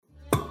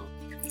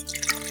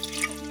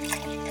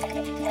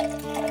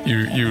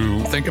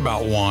You think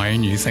about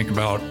wine, you think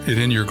about it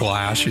in your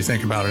glass, you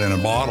think about it in a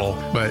bottle,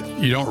 but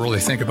you don't really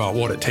think about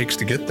what it takes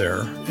to get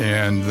there.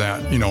 And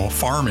that,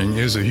 farming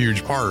is a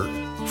huge part.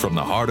 From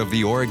the heart of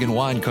the Oregon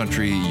wine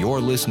country, you're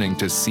listening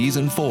to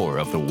Season 4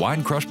 of the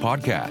Wine Crush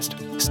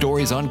podcast.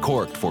 Stories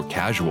uncorked for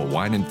casual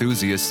wine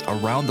enthusiasts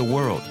around the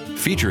world,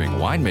 featuring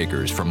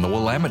winemakers from the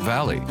Willamette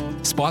Valley.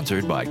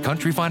 Sponsored by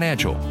Country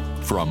Financial.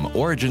 From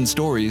origin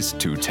stories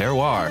to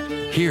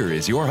terroir, here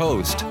is your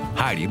host,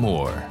 Heidi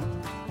Moore.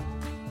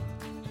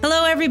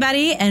 Hello,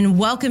 everybody, and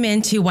welcome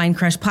into Wine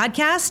Crush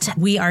Podcast.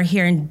 We are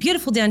here in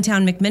beautiful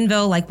downtown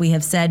McMinnville, like we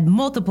have said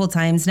multiple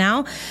times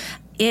now.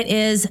 It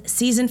is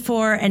Season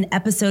 4 and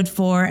Episode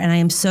 4, and I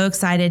am so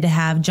excited to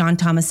have John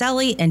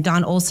Tomaselli and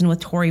Don Olson with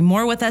Tory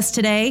Moore with us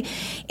today.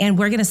 And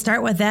we're going to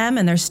start with them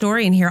and their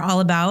story and hear all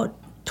about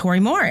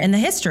Tory Moore and the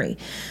history.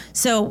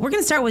 So we're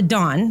going to start with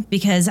Don,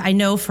 because I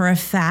know for a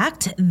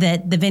fact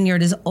that the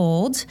vineyard is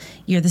old.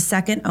 You're the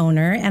second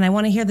owner, and I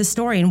want to hear the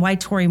story and why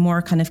Tory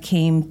Moore kind of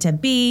came to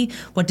be.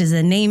 What does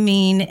the name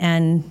mean?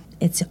 And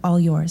it's all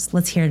yours.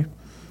 Let's hear it.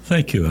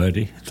 Thank you,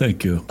 Heidi.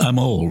 Thank you. I'm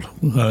old,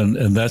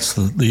 and that's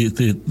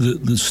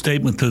the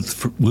statement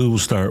that we will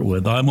start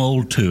with. I'm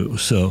old too.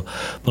 So,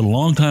 but a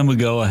long time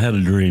ago, I had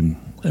a dream,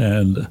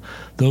 and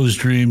those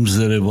dreams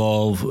that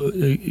evolve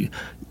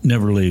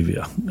never leave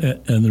you.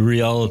 And the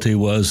reality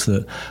was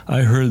that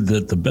I heard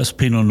that the best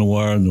Pinot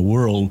Noir in the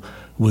world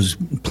was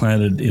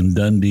planted in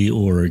Dundee,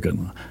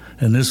 Oregon.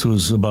 And this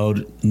was about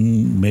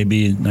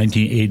maybe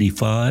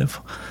 1985.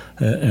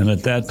 And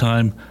at that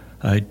time,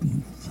 I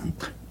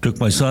took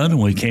my son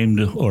and we came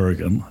to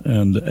Oregon.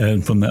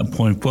 And from that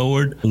point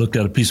forward, I looked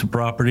at a piece of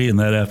property, and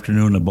that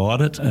afternoon I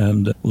bought it,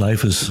 and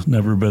life has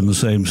never been the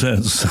same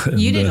since.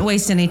 You didn't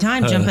waste any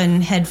time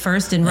jumping head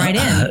first and right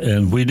in.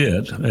 And we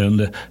did.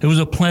 And it was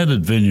a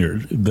planted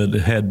vineyard that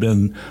had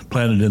been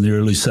planted in the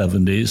early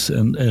 70s.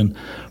 And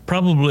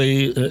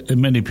probably,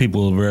 many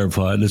people have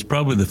verified, it's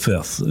probably the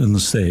fifth in the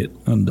state,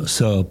 and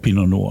so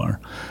Pinot Noir.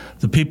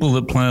 The people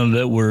that planted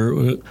it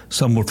were,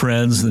 some were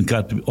friends and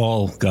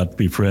all got to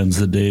be friends,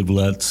 the Dave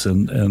Letts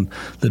and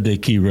the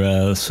Dickie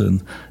Raths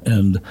and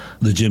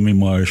the Jimmy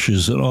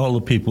Marshes and all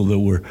the people that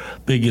were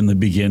big in the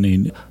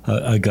beginning,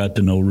 I got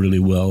to know really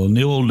well. In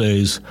the old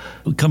days,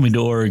 coming to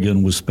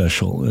Oregon was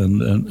special,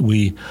 and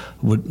we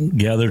would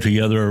gather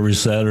together every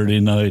Saturday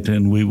night,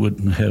 and we would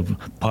have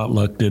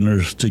potluck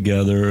dinners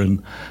together,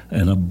 and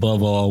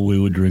above all, we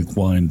would drink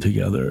wine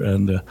together.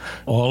 And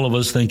all of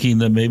us thinking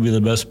that maybe the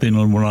best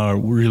Pinot Noir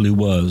really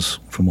was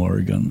from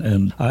Oregon.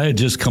 And I had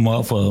just come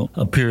off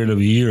a period of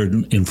a year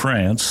in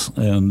France,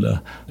 and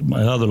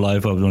my other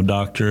life, I was a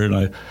doctor, and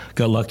I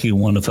got lucky and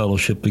won a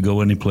fellowship to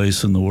go any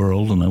place in the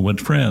world, and I went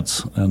to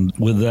France. And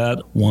with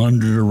that,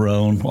 wandered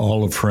around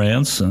all of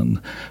France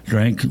and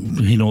drank,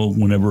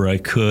 whenever I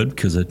could,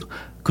 because I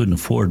couldn't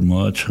afford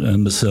much.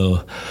 And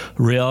so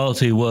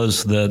reality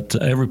was that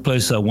every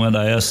place I went,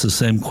 I asked the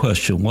same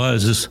question: why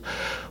is this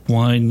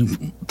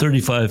wine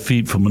 35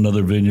 feet from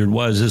another vineyard?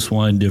 Why is this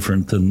wine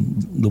different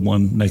than the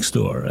one next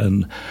door?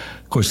 And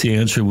of course, the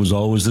answer was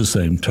always the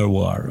same: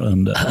 terroir,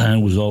 and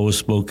it was always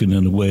spoken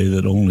in a way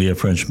that only a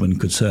Frenchman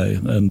could say.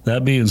 And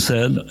that being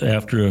said,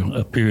 after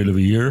a period of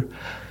a year,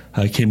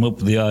 I came up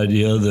with the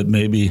idea that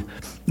maybe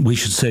we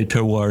should say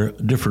terroir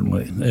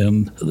differently.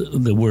 And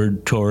the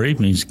word Tory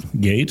means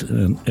gate,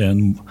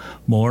 and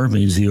Moore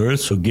means the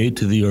earth. So gate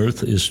to the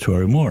earth is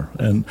Tory Moore,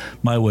 and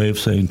my way of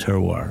saying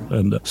terroir.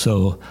 And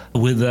so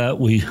with that,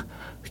 we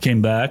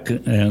came back,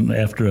 and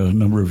after a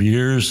number of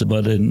years,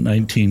 but in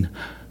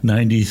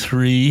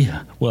 1993,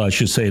 well, I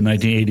should say in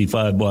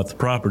 1985, bought the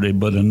property,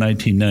 but in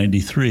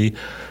 1993,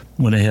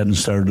 went ahead and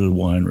started a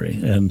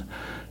winery. And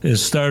it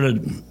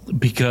started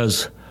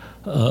because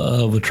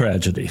of a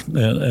tragedy,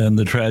 and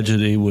the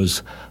tragedy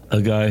was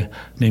a guy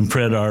named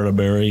Fred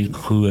Arterberry,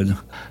 who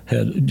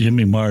had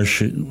Jimmy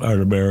Marsh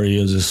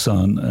Arterberry as his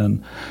son,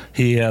 and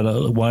he had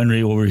a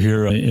winery over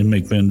here in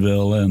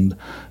McMinnville,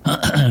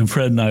 and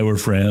Fred and I were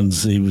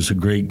friends. He was a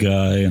great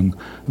guy, and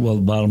well,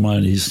 the bottom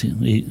line is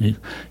he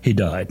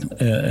died,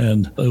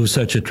 and it was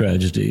such a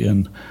tragedy.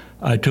 And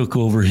I took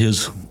over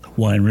his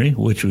winery,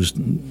 which was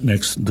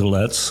next to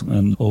Letts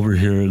and over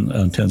here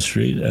on 10th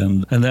Street.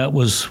 And that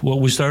was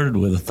what we started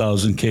with,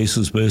 1,000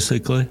 cases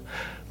basically.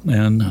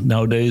 And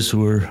nowadays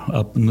we're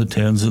up in the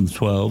 10s and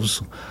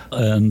 12s.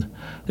 And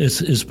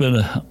it's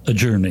been a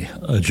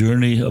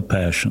journey of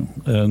passion.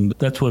 And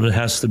that's what it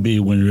has to be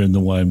when you're in the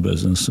wine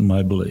business, in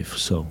my belief.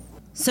 So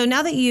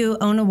now that you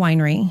own a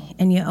winery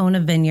and you own a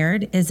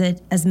vineyard, is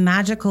it as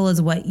magical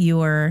as what you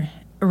were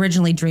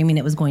originally dreaming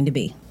it was going to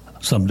be?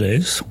 Some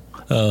days.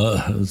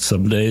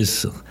 Some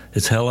days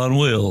it's hell on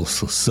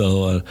wheels.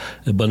 So,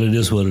 but it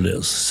is what it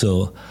is.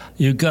 So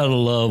you got to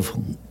love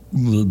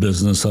the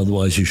business,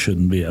 otherwise you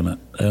shouldn't be in it.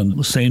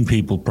 And sane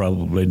people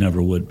probably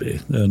never would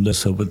be. And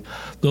so, but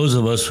those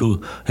of us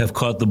who have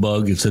caught the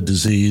bug, it's a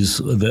disease.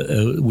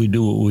 That we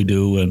do what we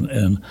do,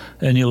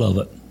 and you love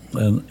it.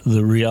 And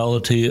the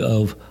reality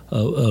of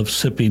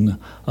sipping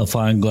a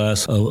fine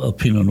glass of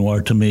Pinot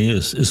Noir to me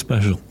is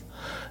special.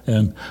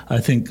 And I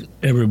think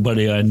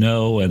everybody I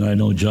know, and I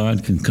know John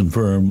can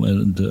confirm,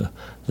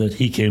 that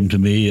he came to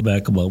me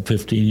back about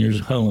 15 years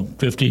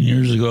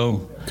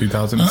ago.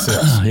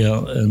 2006.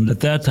 Yeah, and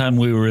at that time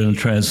we were in a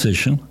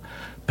transition.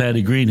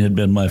 Patty Green had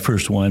been my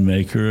first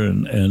winemaker,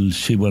 and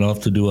she went off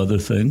to do other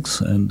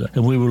things. And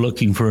we were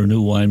looking for a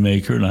new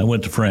winemaker, and I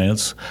went to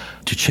France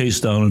to chase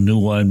down a new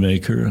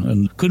winemaker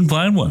and couldn't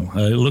find one.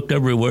 I looked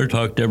everywhere,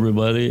 talked to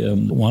everybody,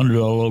 and wandered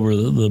all over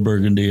the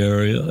Burgundy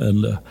area,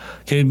 and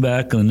came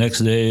back, and the next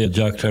day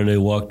Jacques Tardet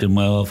walked in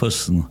my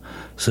office and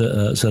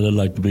said, I'd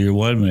like to be your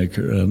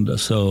winemaker. And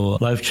so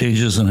life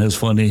changes and has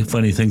funny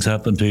things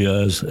happen to you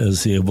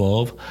as they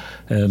evolve.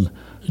 And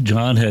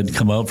John had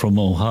come out from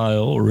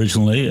Ohio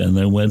originally and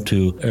then went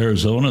to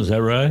Arizona, is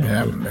that right?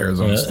 Yeah,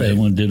 Arizona State.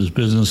 And did his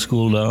business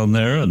school down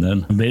there and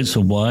then made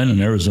some wine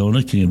in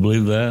Arizona. Can you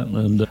believe that?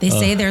 And they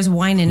say there's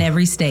wine in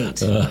every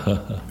state.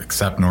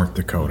 Except North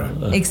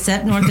Dakota.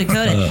 Except North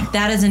Dakota.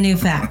 That is a new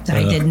fact.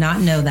 I did not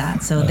know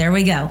that. So there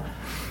we go.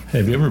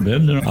 Have you ever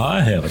been there?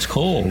 I have. It's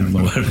cold.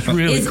 It's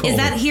really cold. Is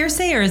that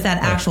hearsay or is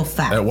that actual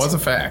fact? It was a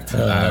fact.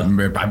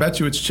 I bet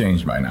you it's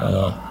changed by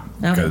now.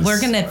 We're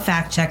going to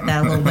fact check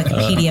that a little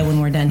Wikipedia when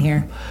we're done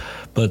here.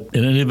 But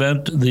in any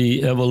event,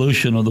 the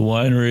evolution of the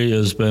winery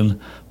has been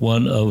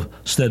one of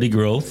steady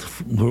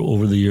growth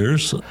over the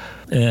years,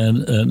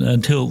 and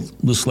until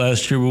this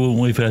last year when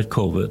we've had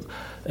COVID.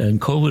 And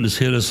COVID has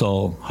hit us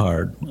all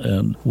hard.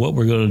 And what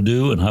we're going to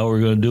do and how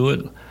we're going to do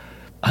it,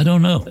 I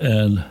don't know.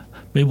 And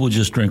maybe we'll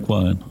just drink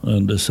wine.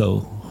 And so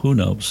who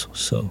knows?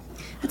 So.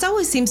 It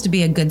always seems to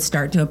be a good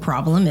start to a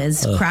problem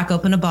is crack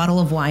open a bottle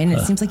of wine.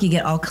 It seems like you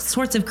get all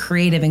sorts of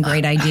creative and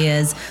great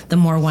ideas the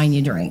more wine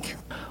you drink.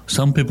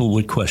 Some people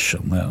would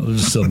question that.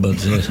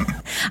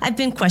 I've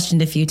been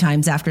questioned a few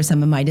times after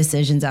some of my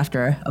decisions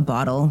after a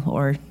bottle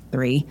or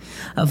 3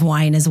 of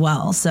wine as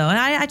well. So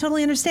I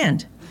totally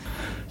understand.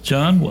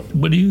 John,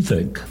 what do you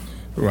think?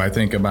 I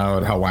think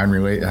about how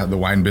the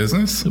wine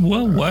business.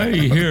 Well, why are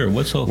you here?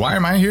 Why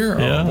am I here?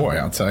 Yeah. Oh boy,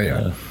 I'll tell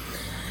you.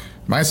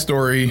 My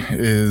story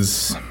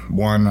is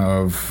one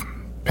of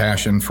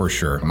passion for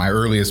sure. My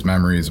earliest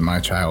memories of my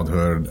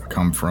childhood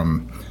come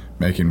from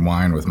making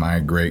wine with my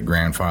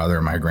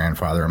great-grandfather, my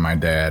grandfather, and my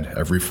dad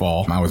every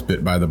fall. I was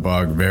bit by the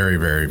bug very,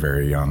 very,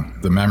 very young.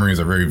 The memories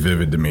are very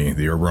vivid to me.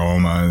 The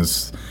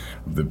aromas,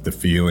 the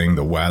feeling,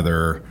 the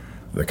weather,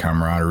 the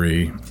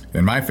camaraderie.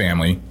 In my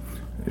family,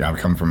 I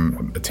come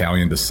from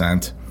Italian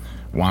descent.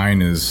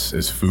 Wine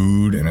is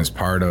food and is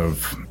part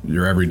of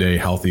your everyday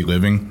healthy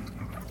living.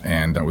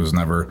 And it was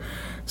never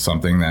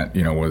something that,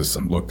 was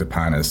looked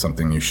upon as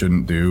something you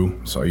shouldn't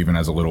do. So even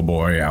as a little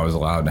boy, I was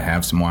allowed to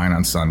have some wine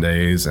on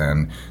Sundays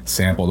and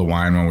sample the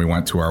wine when we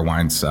went to our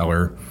wine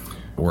cellar.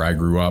 Where I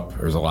grew up,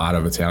 there's a lot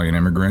of Italian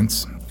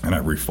immigrants. And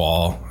every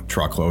fall,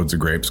 truckloads of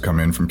grapes come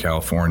in from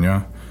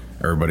California.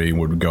 Everybody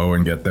would go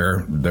and get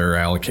their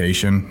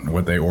allocation,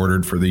 what they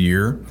ordered for the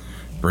year,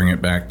 bring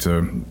it back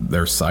to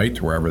their site,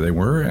 wherever they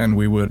were, and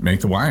we would make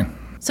the wine.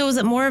 So was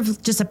it more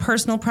of just a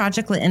personal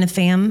project and a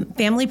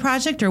family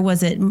project, or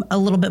was it a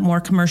little bit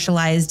more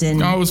commercialized?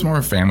 No, it was more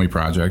a family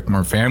project,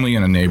 more family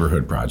and a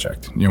neighborhood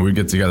project. We'd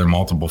get together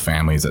multiple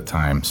families at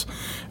times,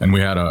 and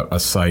we had a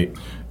site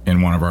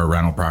in one of our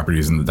rental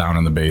properties down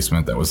in the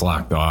basement that was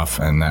locked off,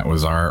 and that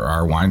was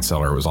our wine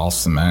cellar. It was all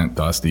cement,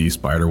 dusty,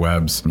 spider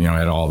webs,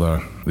 had all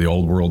the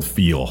old world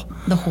feel.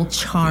 The whole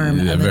charm.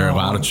 Yeah, a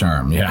lot of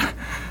charm, yeah.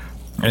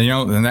 And,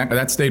 and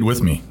that stayed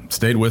with me.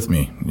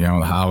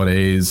 The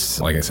holidays,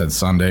 like I said,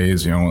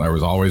 Sundays, there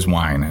was always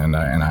wine, and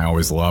I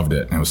always loved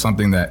it. And it was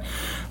something that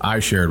I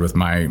shared with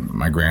my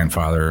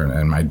grandfather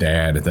and my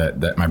dad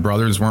that my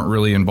brothers weren't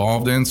really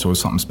involved in, so it was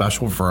something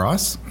special for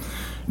us.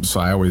 So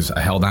I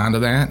held on to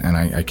that, and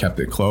I kept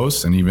it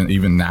close. And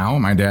even now,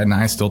 my dad and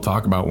I still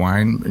talk about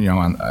wine,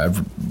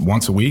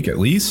 once a week at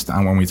least,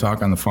 when we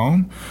talk on the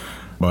phone.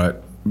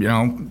 But,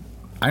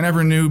 I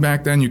never knew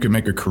back then you could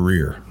make a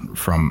career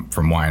from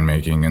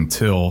winemaking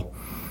until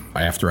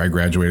after I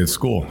graduated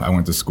school. I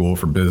went to school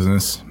for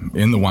business.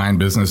 In the wine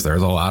business,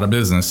 there's a lot of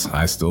business.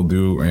 I still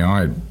do,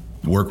 I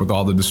work with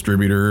all the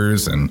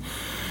distributors and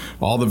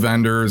all the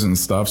vendors and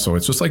stuff. So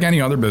it's just like any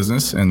other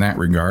business in that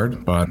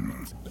regard. But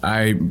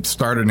I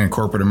started in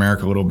corporate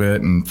America a little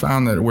bit and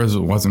found that it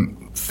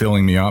wasn't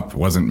filling me up,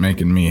 wasn't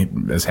making me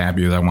as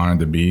happy as I wanted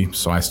to be.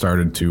 So I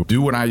started to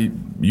do what I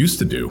used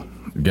to do.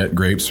 Get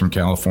grapes from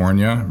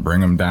California,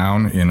 bring them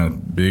down in a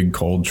big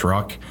cold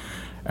truck,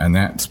 and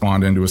that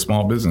spawned into a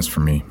small business for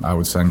me. I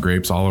would send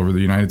grapes all over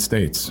the United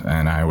States,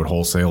 and I would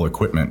wholesale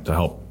equipment to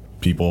help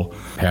people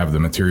have the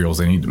materials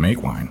they need to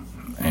make wine.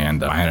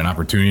 And I had an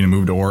opportunity to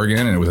move to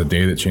Oregon, and it was a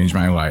day that changed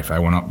my life. I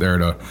went up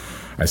there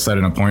I set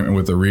an appointment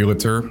with a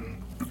realtor.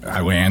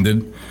 I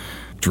landed,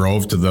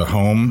 drove to the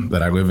home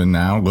that I live in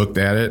now, looked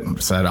at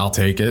it, said, I'll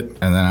take it.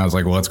 And then I was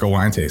like, well, let's go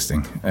wine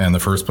tasting. And the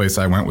first place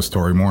I went was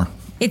Tory Moore.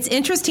 It's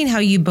interesting how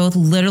you both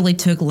literally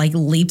took like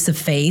leaps of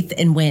faith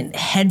and went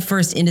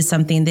headfirst into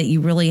something that you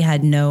really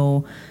had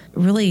no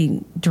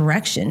really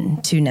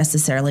direction to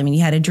necessarily. I mean, you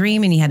had a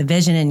dream and you had a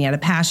vision and you had a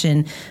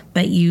passion,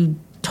 but you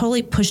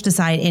totally pushed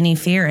aside any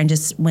fear and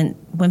just went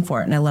for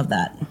it. And I love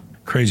that.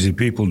 crazy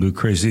people do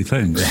crazy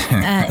things.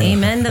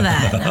 Amen to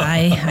that.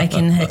 I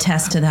can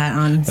attest to that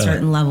on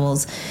certain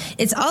levels.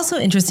 It's also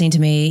interesting to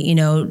me,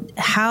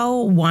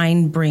 how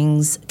wine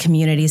brings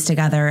communities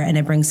together, and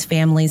it brings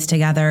families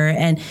together,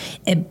 and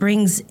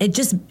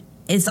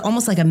it's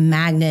almost like a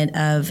magnet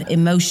of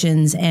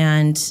emotions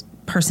and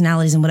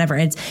personalities and whatever.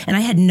 And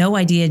I had no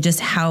idea just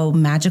how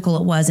magical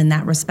it was in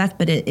that respect,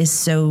 but it is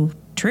so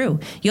true.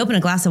 You open a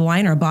glass of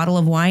wine or a bottle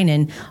of wine,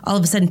 and all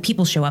of a sudden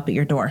people show up at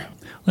your door.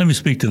 Let me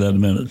speak to that a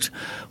minute.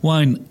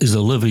 Wine is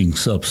a living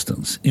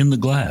substance. In the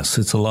glass,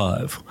 it's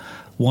alive.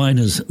 Wine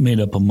is made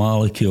up of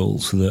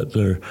molecules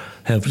that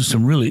have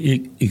some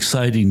really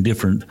exciting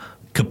different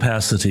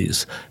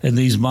capacities. And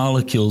these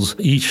molecules,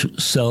 each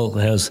cell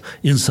has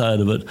inside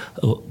of it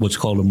what's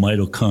called a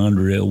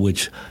mitochondria,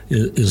 which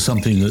is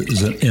something that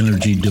is an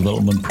energy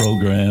development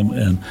program.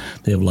 And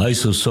they have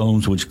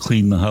lysosomes, which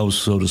clean the house,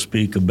 so to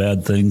speak, of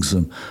bad things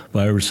and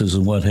viruses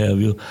and what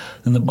have you.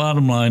 And the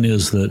bottom line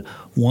is that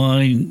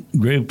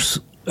grapes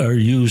are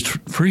used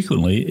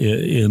frequently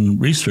in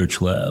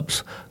research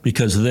labs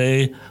because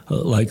they,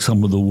 like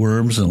some of the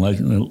worms, and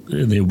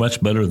they're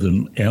much better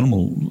than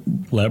animal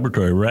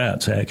laboratory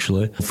rats,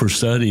 actually, for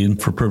studying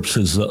for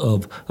purposes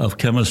of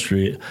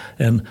chemistry.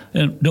 And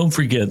don't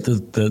forget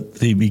that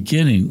the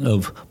beginning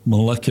of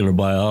molecular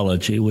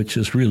biology, which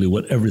is really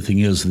what everything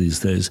is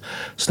these days,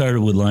 started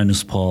with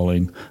Linus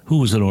Pauling, who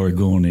was an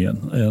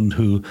Oregonian and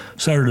who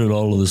started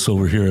all of this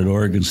over here at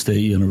Oregon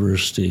State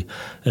University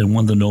and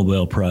won the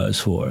Nobel Prize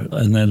for it.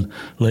 And then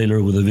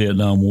later with the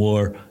Vietnam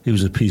War, he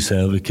was a peace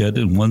advocate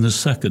and won the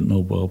second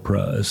Nobel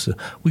Prize.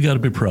 We got to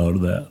be proud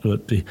of that.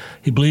 But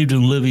he believed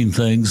in living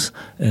things,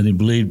 and he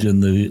believed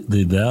in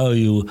the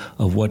value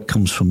of what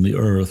comes from the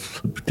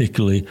earth,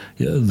 particularly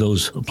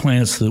those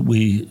plants that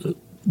we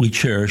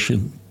cherish,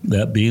 and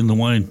that being the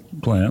wine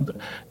plant.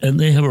 And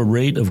they have a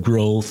rate of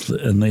growth,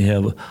 and they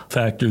have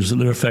factors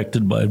that are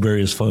affected by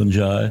various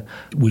fungi,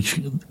 which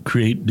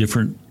create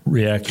different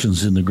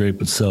reactions in the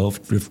grape itself,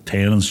 if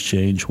tannins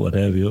change, what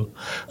have you,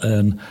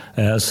 and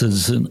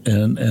acids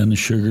and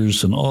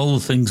sugars and all the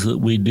things that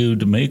we do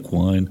to make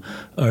wine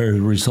are a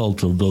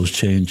result of those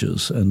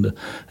changes. And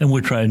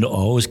we're trying to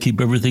always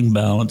keep everything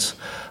balanced.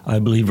 I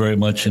believe very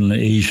much in the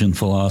Asian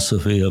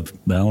philosophy of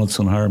balance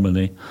and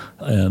harmony.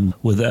 And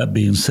with that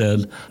being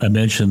said, I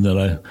mentioned that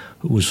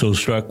I was so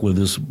struck with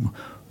this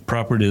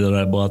property that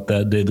I bought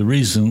that day. The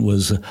reason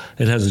was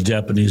it has a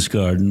Japanese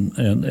garden,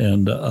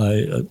 and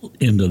I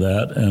into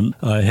that. And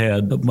I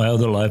had my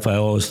other life, I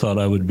always thought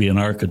I would be an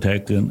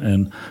architect,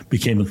 and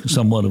became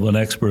somewhat of an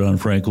expert on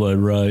Frank Lloyd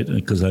Wright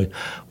because I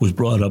was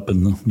brought up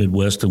in the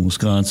Midwest in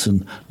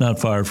Wisconsin, not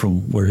far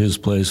from where his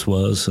place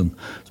was, and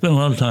spent a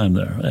lot of time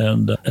there.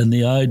 And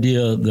the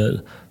idea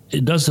that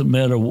it doesn't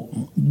matter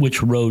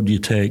which road you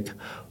take,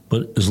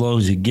 but as long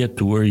as you get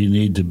to where you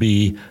need to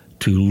be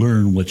to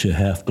learn what you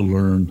have to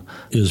learn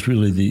is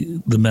really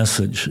the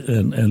message.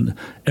 And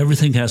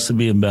everything has to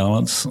be in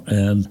balance,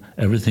 and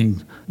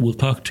everything will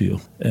talk to you.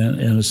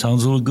 And it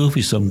sounds a little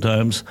goofy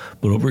sometimes,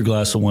 but over a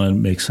glass of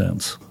wine makes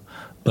sense.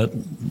 But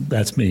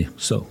that's me,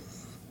 so.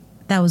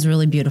 That was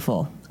really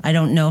beautiful. I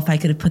don't know if I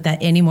could have put that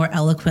any more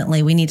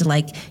eloquently. We need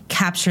to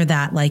capture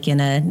that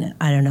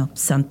in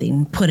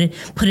something, put it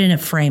in a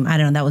frame. I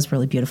don't know. That was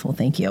really beautiful.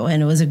 Thank you.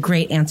 And it was a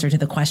great answer to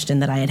the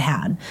question that I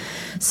had.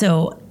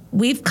 So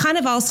we've kind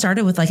of all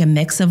started with a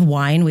mix of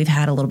wine. We've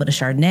had a little bit of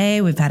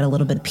Chardonnay. We've had a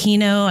little bit of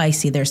Pinot. I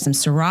see there's some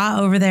Syrah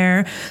over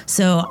there.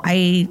 So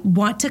I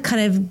want to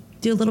kind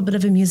of do a little bit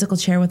of a musical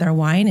chair with our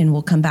wine, and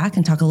we'll come back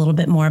and talk a little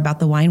bit more about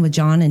the wine with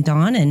John and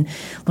Dawn and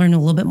learn a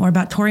little bit more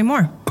about Tory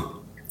Moore.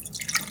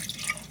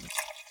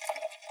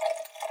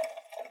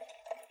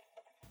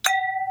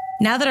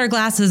 Now that our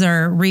glasses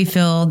are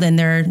refilled and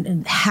they're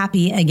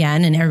happy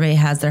again, and everybody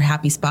has their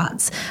happy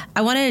spots,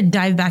 I want to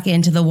dive back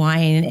into the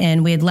wine.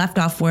 And we had left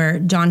off where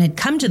John had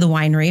come to the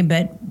winery,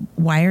 but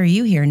why are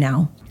you here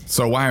now?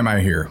 So why am I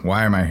here?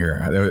 Why am I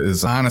here? It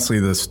is honestly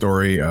the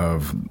story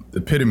of the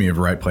epitome of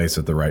right place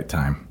at the right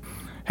time.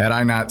 Had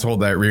I not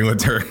told that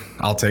realtor,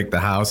 I'll take the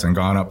house, and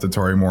gone up to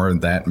Tory Moore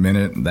that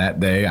minute, that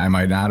day, I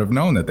might not have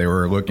known that they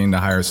were looking to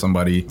hire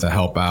somebody to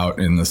help out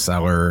in the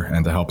cellar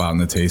and to help out in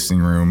the tasting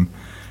room.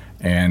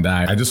 And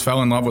I just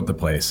fell in love with the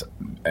place,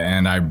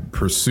 and I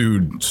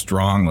pursued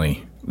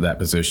strongly that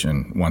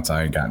position once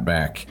I got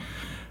back.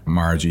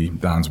 Margie,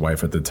 Don's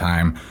wife at the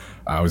time,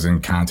 I was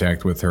in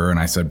contact with her, and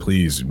I said,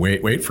 please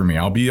wait for me.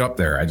 I'll be up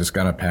there. I just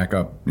got to pack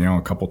up,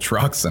 a couple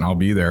trucks, and I'll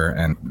be there.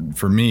 And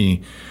for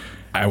me,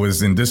 I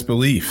was in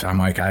disbelief. I'm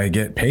like, I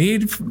get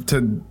paid to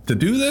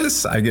do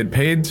this? I get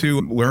paid to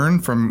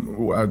learn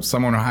from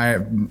someone I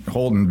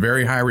hold in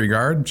very high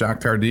regard, Jacques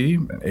Tardy,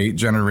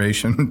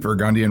 8th-generation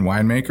Burgundian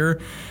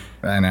winemaker.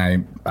 And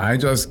I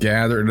just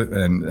gathered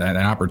an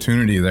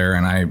opportunity there,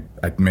 and I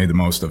made the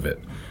most of it.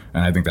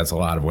 And I think that's a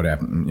lot of what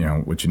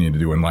happened, what you need to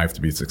do in life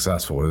to be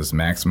successful is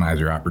maximize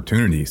your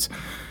opportunities.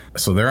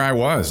 So there I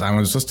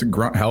was just a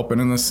grunt helping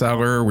in the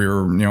cellar. We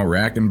were,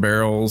 racking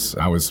barrels.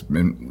 I was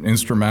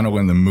instrumental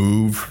in the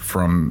move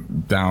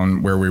from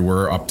down where we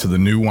were up to the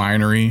new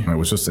winery. It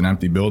was just an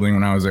empty building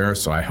when I was there.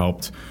 So I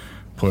helped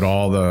put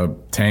all the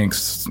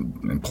tanks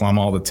and plumb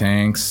all the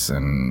tanks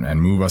and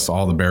move us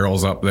all the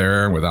barrels up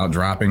there without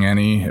dropping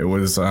any. It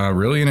was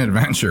really an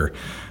adventure.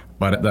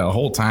 But the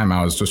whole time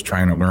I was just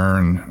trying to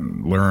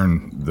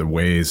learn the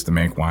ways to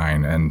make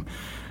wine. And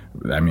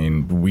I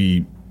mean,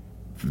 we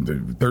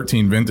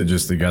 13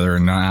 vintages together,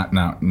 and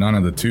none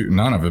of them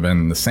have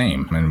been the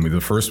same. And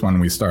the first one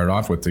we started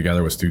off with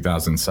together was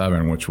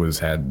 2007, which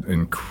had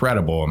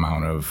incredible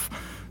amount of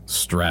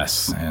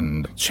stress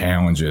and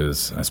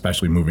challenges,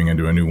 especially moving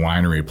into a new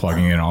winery,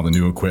 plugging in all the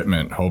new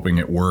equipment, hoping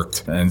it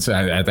worked. And so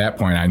at that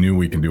point, I knew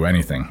we could do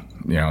anything.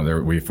 You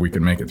know, if we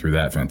could make it through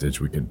that vintage,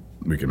 we could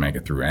make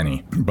it through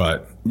any.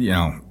 But you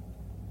know,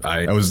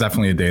 it was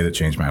definitely a day that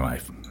changed my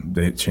life.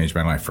 It changed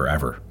my life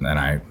forever, and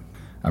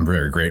I'm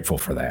very grateful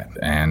for that.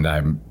 And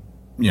I'm,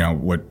 you know,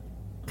 what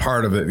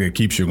part of it that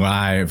keeps you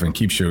alive and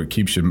keeps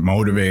you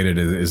motivated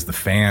is the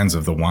fans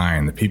of the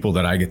wine, the people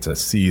that I get to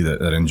see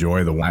that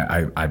enjoy the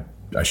wine.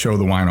 I show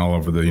the wine all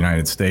over the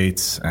United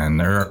States, and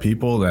there are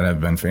people that have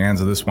been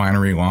fans of this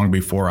winery long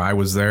before I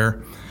was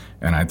there.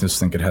 And I just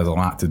think it has a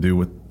lot to do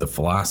with the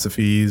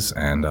philosophies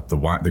and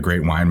the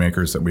great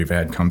winemakers that we've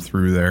had come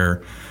through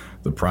there,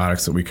 the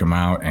products that we come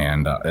out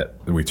and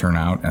we turn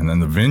out, and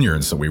then the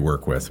vineyards that we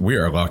work with. We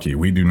are lucky.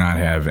 We do not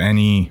have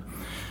any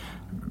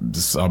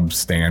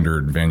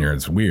substandard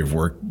vineyards. We have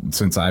worked,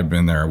 since I've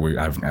been there,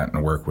 I've gotten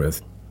to work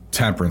with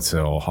Temperance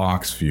Hill,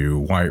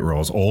 Hawksview, White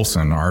Rose,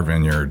 Olson, our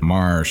vineyard,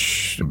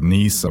 Marsh,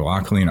 Nice,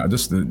 Acalino.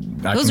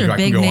 Those are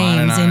big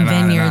names in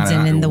vineyards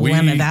and in the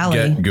Willamette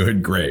Valley. We get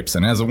good grapes.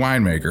 And as a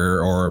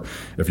winemaker, or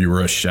if you were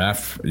a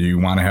chef, you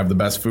want to have the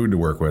best food to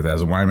work with.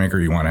 As a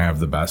winemaker, you want to have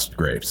the best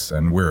grapes.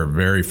 And we're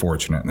very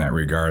fortunate in that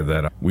regard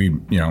that we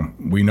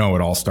know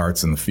it all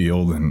starts in the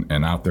field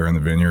and out there in the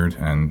vineyard.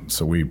 And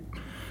so we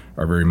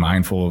are very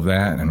mindful of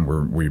that, and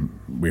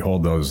we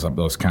hold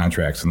those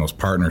contracts and those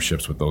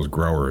partnerships with those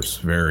growers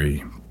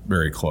very,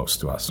 very close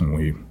to us, and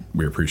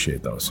we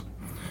appreciate those.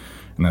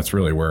 And that's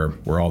really where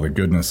all the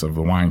goodness of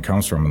the wine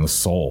comes from, and the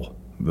soul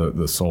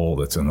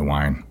that's in the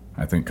wine,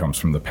 I think, comes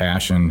from the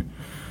passion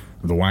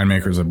the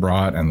winemakers have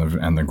brought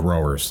and the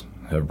growers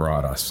have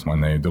brought us.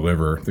 When they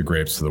deliver the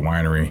grapes to the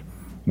winery,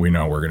 we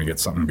know we're going to get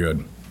something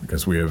good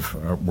because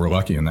we're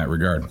lucky in that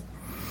regard.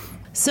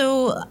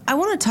 So I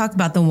want to talk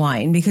about the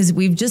wine, because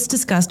we've just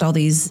discussed all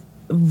these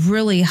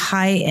really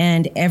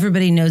high-end,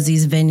 everybody knows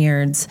these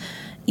vineyards,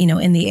 you know,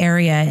 in the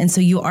area. And so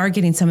you are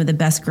getting some of the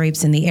best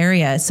grapes in the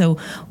area. So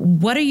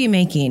what are you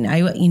making?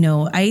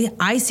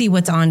 I see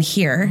what's on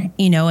here,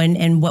 you know,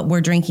 and what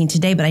we're drinking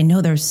today, but I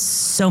know there's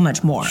so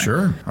much more.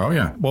 Sure. Oh,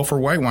 yeah. Well, for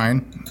white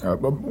wine,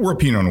 we're a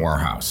Pinot Noir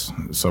house.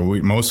 So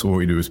most of what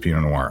we do is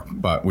Pinot Noir,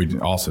 but we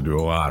also do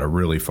a lot of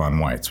really fun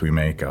whites. We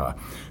make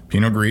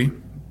Pinot Gris,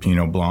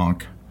 Pinot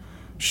Blanc,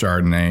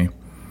 Chardonnay.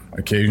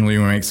 Occasionally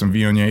we make some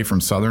Viognier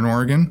from Southern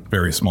Oregon.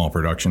 Very small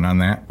production on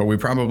that. But we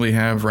probably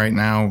have right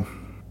now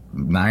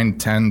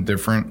 9-10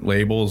 different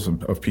labels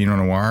of Pinot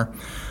Noir.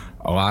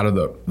 A lot of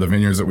the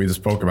vineyards that we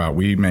just spoke about,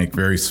 we make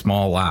very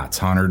small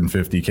lots,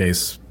 150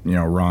 case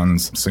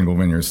runs, single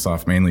vineyard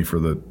stuff, mainly for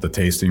the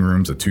tasting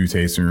rooms, the 2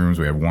 tasting rooms.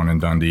 We have one in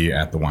Dundee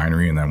at the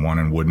winery and then one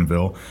in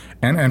Woodinville.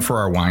 And for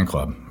our wine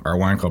club. Our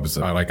wine club is,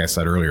 like I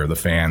said earlier, the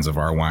fans of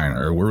our wine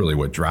are really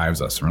what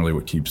drives us and really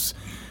what keeps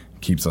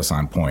us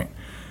on point.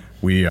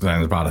 There's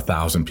about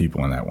 1,000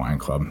 people in that wine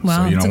club.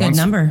 Wow, that's a good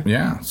number.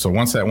 Yeah. So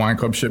once that wine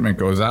club shipment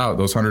goes out,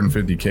 those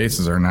 150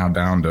 cases are now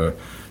down to,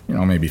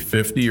 maybe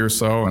 50 or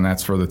so, and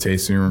that's for the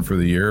tasting room for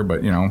the year.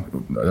 But,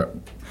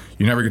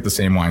 you never get the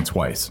same wine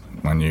twice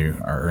when you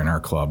are in our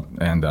club.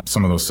 And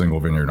some of those single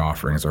vineyard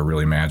offerings are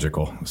really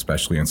magical,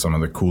 especially in some of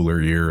the cooler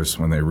years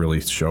when they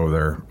really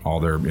show all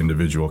their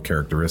individual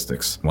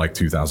characteristics, like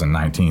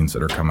 2019s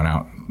that are coming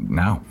out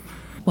now.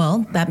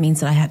 Well, that means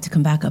that I have to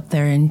come back up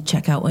there and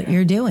check out what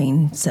you're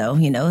doing. So,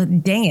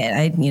 dang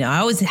it. I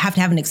always have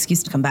to have an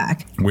excuse to come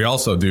back. We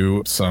also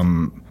do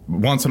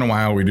once in a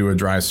while we do a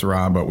dry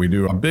Syrah, but we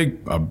do a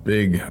big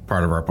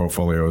part of our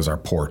portfolio is our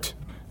port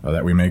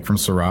that we make from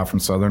Syrah from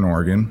Southern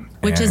Oregon.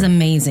 Which is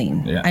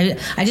amazing. Yeah.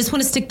 I just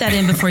want to stick that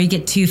in before you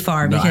get too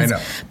far, because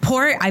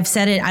port, I've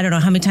said it, I don't know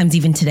how many times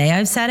even today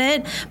I've said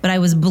it, but I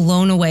was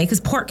blown away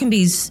because port can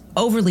be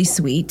overly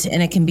sweet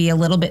and it can be a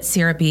little bit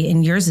syrupy,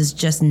 and yours is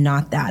just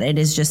not that.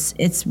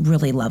 It's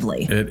really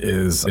lovely. It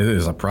is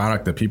a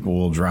product that people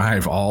will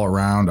drive all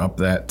around up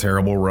that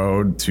terrible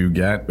road to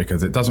get,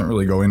 because it doesn't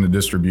really go into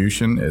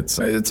distribution. It's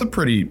a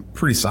pretty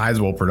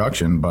sizable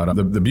production, but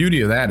the beauty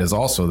of that is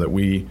also that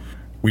we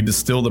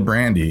distill the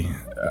brandy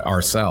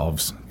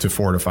ourselves to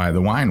fortify the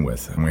wine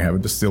with. And we have a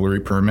distillery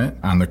permit.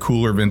 On the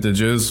cooler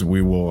vintages,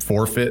 we will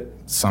forfeit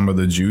some of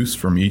the juice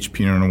from each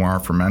Pinot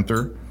Noir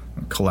fermenter,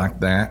 collect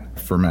that,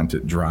 ferment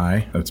it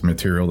dry. That's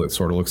material that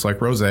sort of looks like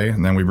rosé.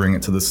 And then we bring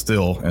it to the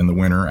still in the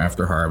winter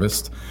after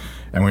harvest.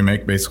 And we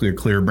make basically a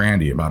clear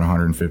brandy, about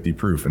 150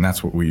 proof. And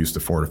that's what we use to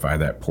fortify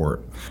that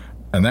port.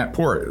 And that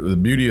port, the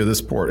beauty of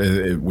this port,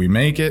 we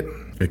make it,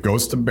 it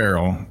goes to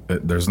barrel.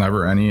 There's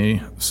never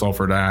any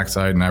sulfur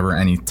dioxide, never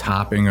any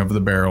topping of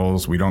the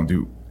barrels. We don't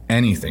do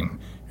anything.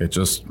 It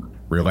just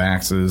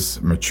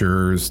relaxes,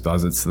 matures,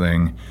 does its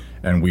thing,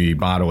 and we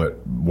bottle it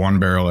 1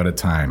 barrel at a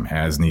time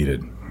as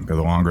needed. The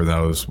longer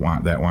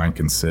that wine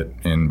can sit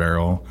in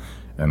barrel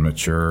and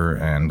mature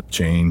and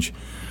change,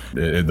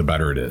 the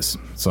better it is.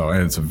 So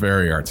it's a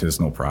very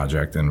artisanal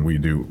project, and we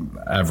do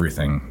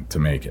everything to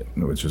make it,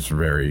 which is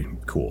very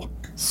cool.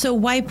 So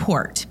why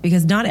port?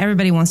 Because not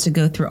everybody wants to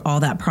go through all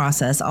that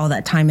process, all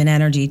that time and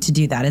energy to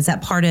do that. Is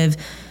that part of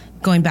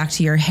going back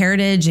to your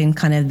heritage and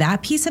kind of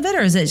that piece of it,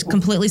 or is it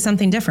completely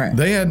something different?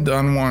 They had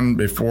done one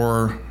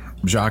before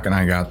Jacques and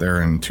I got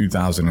there in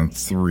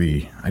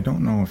 2003. I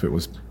don't know if it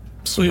was...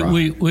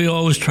 We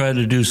always try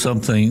to do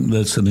something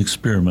that's an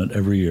experiment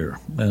every year,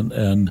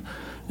 and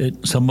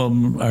some of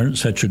them aren't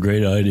such a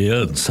great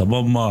idea, and some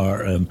of them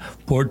are. And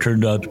port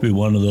turned out to be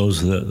one of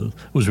those that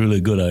was really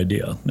a good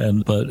idea.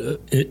 But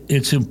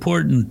it's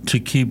important to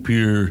keep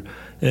your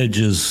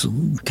edges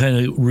kind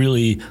of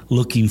really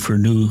looking for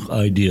new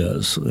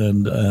ideas,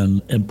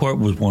 and port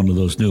was one of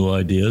those new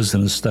ideas,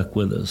 and it stuck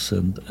with us.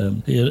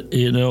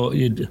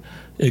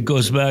 It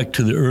goes back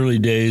to the early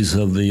days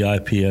of the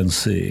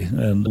IPNC,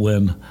 and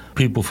when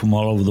people from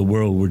all over the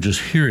world were just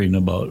hearing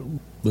about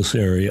this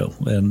area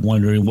and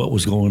wondering what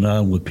was going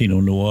on with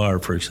Pinot Noir,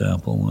 for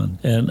example.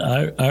 And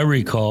I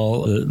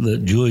recall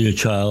that Julia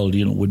Child,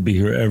 would be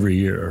here every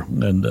year,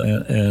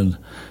 and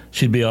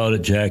she'd be out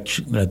at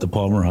the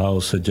Palmer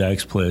House at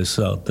Jack's place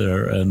out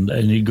there, and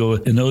you'd go.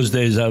 In those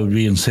days, I would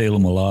be in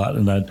Salem a lot,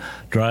 and I'd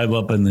drive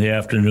up in the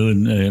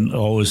afternoon and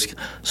always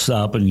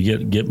stop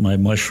and get my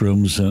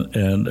mushrooms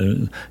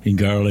and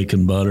garlic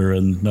and butter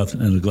and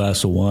nothing, and a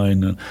glass of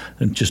wine,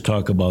 and just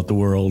talk about the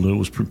world. It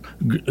was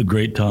a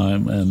great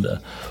time.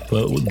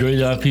 But during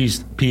the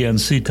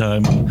PNC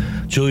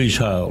time, Julia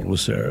Child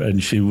was there,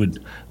 and she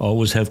would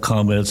always have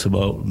comments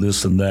about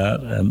this and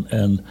that,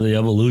 and the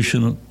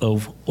evolution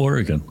of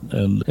Oregon.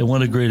 And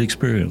what a great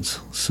experience.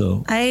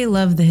 So I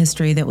love the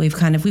history that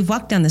we've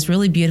walked down this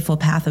really beautiful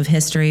path of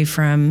history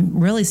from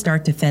really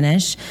start to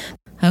finish.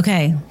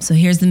 Okay, so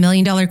here's the $1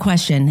 million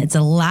question. It's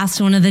the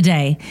last one of the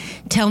day.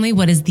 Tell me,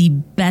 what is the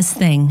best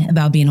thing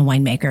about being a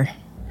winemaker?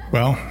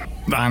 Well,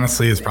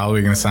 honestly, it's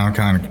probably going to sound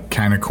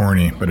kind of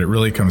corny, but it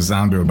really comes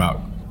down to about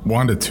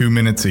 1 to 2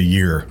 minutes a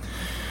year,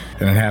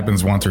 and it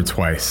happens once or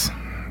twice.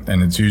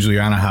 And it's usually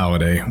on a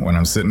holiday when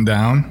I'm sitting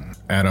down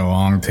at a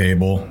long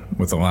table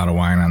with a lot of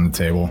wine on the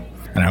table,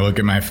 and I look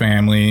at my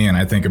family and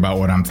I think about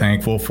what I'm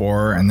thankful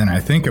for, and then I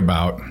think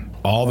about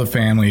all the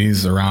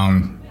families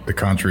around the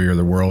country or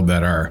the world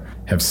that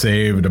have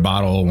saved a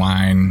bottle of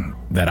wine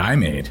that I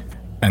made,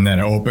 and then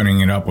opening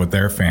it up with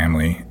their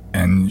family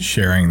and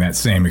sharing that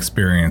same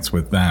experience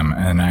with them.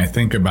 And I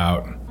think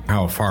about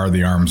how far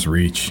the arms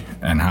reach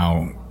and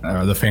how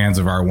the fans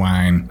of our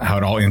wine, how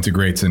it all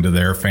integrates into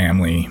their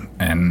family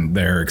and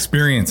their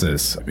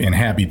experiences in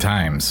happy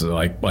times,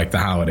 like the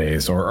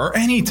holidays or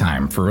any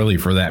time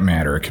for that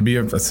matter. It could be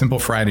a simple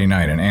Friday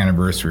night, an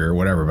anniversary or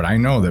whatever, but I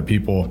know that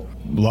people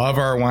love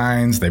our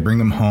wines, they bring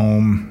them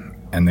home,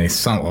 and a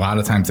lot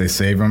of times they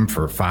save them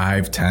for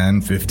 5,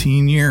 10,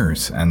 15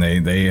 years, and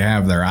they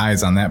have their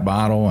eyes on that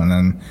bottle, and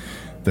then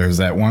there's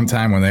that one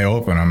time when they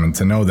open them, and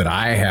to know that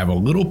I have a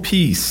little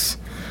piece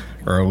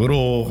or a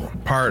little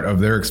part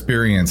of their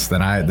experience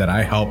that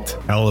I helped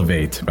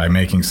elevate by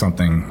making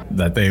something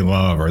that they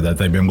love or that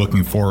they've been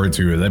looking forward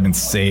to or they've been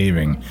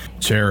saving,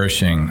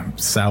 cherishing,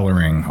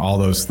 cellaring, all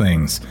those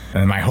things.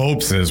 And my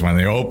hopes is when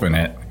they open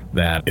it,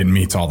 that it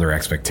meets all their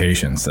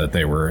expectations that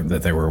they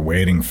were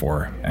waiting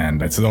for.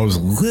 And it's those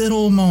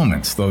little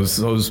moments,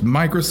 those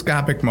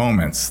microscopic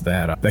moments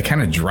that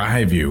kind of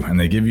drive you, and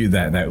they give you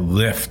that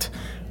lift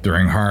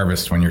during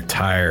harvest when you're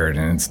tired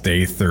and it's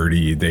day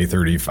 30, day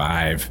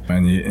 35,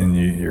 and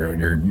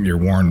you're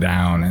worn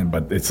down.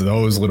 But it's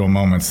those little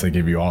moments that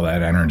give you all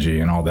that energy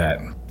and all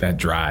that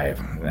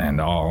drive and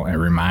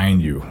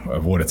remind you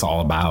of what it's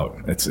all about.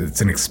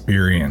 It's an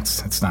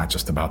experience. It's not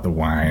just about the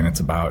wine.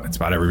 It's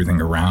about everything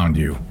around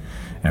you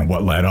and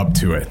what led up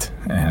to it.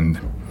 And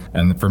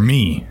for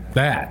me,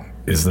 that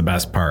is the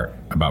best part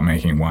about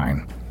making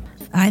wine.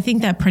 I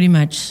think that pretty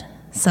much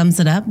sums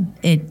it up.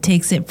 It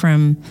takes it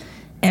from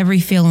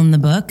every feel in the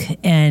book,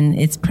 and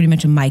it's pretty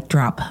much a mic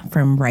drop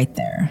from right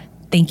there.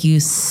 Thank you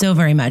so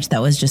very much. That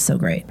was just so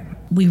great.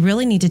 We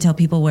really need to tell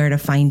people where to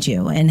find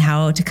you and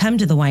how to come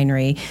to the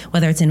winery,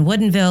 whether it's in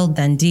Woodinville,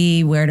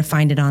 Dundee, where to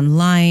find it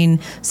online,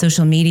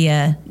 social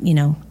media.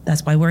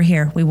 That's why we're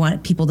here. We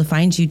want people to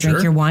find you,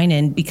 drink your wine,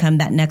 and become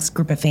that next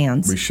group of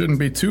fans. We shouldn't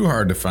be too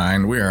hard to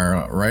find. We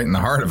are right in the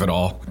heart of it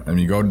all. And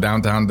you go to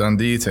downtown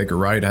Dundee, take a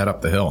right, head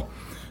up the hill.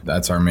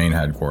 That's our main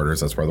headquarters.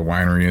 That's where the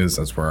winery is.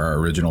 That's where our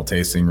original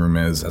tasting room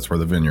is. That's where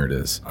the vineyard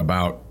is.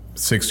 About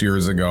 6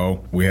 years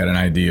ago, we had an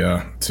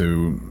idea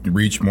to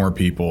reach more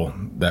people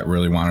that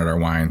really wanted our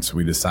wine. So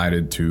we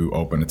decided to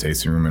open a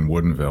tasting room in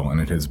Woodinville, and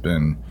it has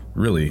been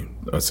really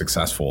a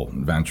successful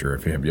venture.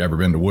 If you have ever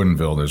been to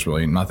Woodinville, there's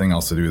really nothing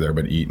else to do there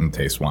but eat and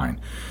taste wine.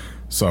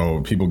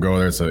 So people go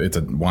there. It's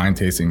a wine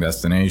tasting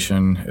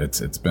destination.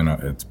 It's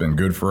been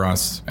good for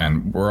us,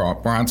 and we're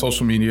on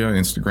social media,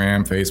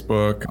 Instagram,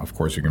 Facebook. Of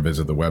course, you can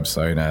visit the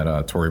website at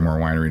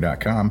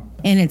TorreyMoreWinery.com.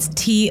 And it's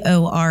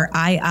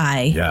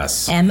TORII.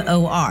 Yes.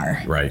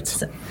 MOR. Right.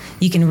 So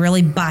you can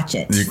really botch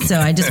it. So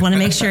I just want to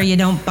make sure you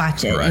don't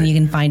botch it, right. And you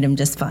can find them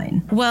just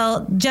fine.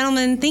 Well,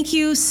 gentlemen, thank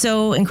you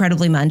so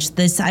incredibly much.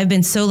 I've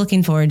been so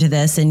looking forward to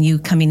this and you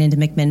coming into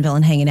McMinnville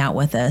and hanging out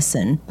with us,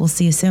 and we'll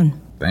see you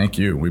soon. Thank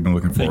you. We've been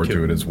looking forward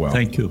to it as well.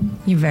 Thank you.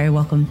 You're very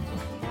welcome.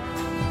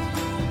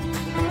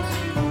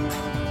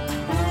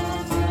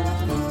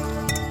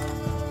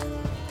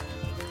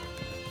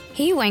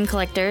 Hey wine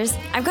collectors,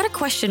 I've got a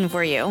question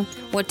for you.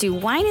 What do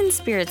wine and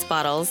spirits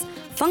bottles,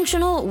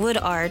 functional wood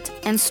art,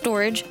 and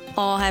storage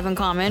all have in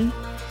common?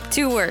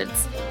 2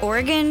 words,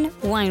 Oregon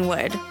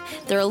Winewood.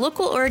 They're a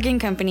local Oregon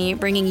company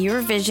bringing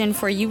your vision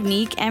for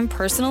unique and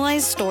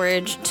personalized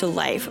storage to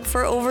life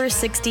for over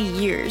 60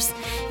 years.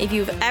 If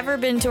you've ever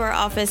been to our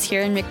office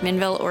here in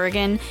McMinnville,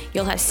 Oregon,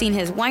 you'll have seen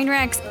his wine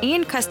racks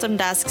and custom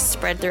desks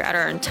spread throughout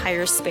our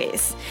entire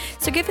space.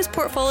 So give his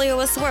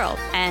portfolio a swirl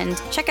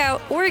and check out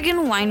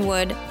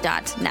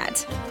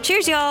OregonWinewood.net.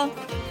 Cheers, y'all!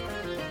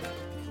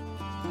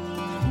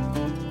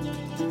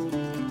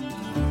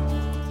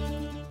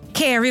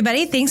 Okay,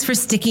 everybody, thanks for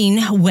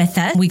sticking with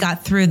us. We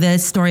got through the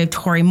story of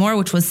Torrymore,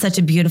 which was such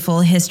a beautiful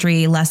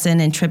history lesson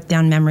and trip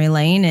down memory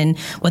lane and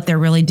what they're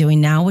really doing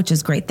now, which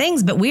is great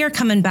things. But we are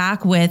coming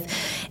back with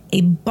a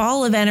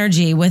ball of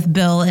energy with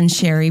Bill and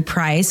Sherry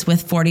Price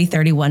with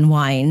 4031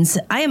 Wines.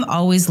 I am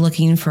always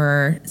looking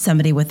for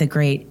somebody with a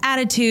great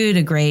attitude,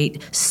 a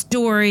great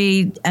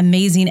story,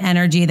 amazing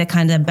energy that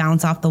kind of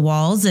bounce off the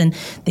walls. And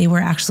they were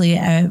actually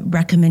a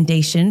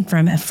recommendation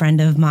from a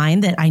friend of mine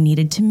that I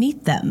needed to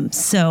meet them.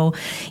 So,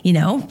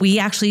 we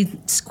actually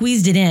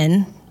squeezed it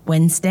in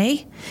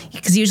Wednesday,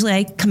 because usually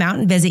I come out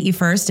and visit you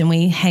first and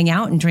we hang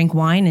out and drink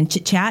wine and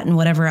chit chat and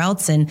whatever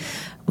else. And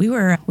we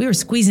were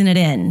squeezing it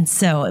in.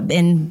 So,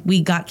 and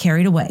we got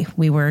carried away.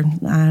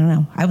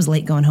 I was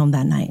late going home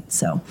that night.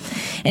 So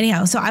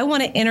anyhow, I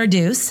want to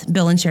introduce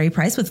Bill and Sherry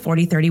Price with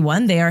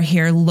 4031. They are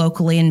here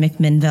locally in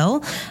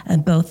McMinnville.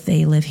 Both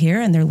they live here,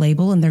 and their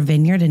label and their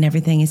vineyard and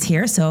everything is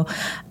here. So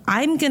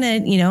I'm going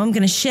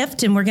to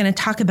shift, and we're going to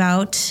talk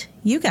about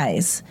you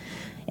guys.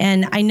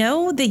 And I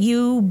know that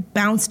you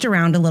bounced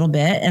around a little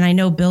bit, and I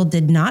know Bill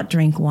did not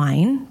drink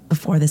wine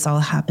before this all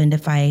happened,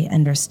 if I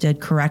understood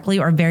correctly,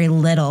 or very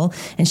little.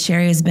 And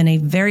Sherry has been a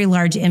very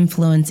large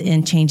influence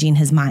in changing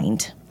his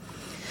mind.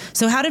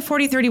 So how did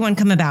 4031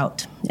 come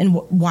about, and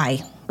why?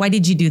 Why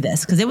did you do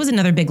this? Because it was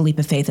another big leap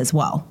of faith as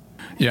well.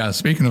 Yeah,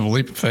 speaking of a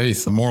leap of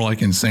faith, more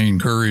like insane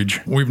courage.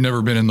 We've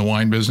never been in the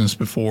wine business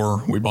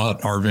before. We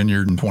bought our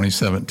vineyard in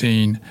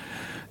 2017.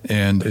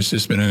 And it's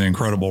just been an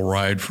incredible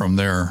ride from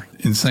there.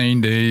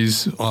 Insane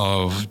days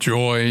of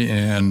joy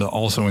and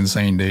also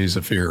insane days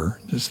of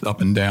fear, just up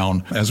and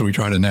down as we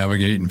try to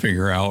navigate and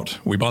figure out.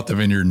 We bought the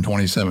vineyard in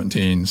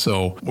 2017,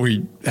 so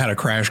we had a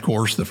crash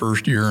course the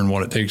first year in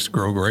what it takes to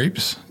grow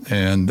grapes.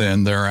 And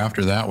then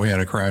thereafter that, we had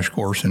a crash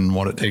course in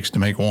what it takes to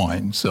make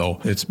wine. So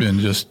it's been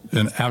just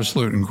an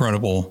absolute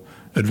incredible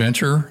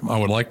adventure. I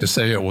would like to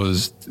say it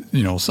was,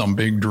 some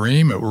big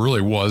dream. It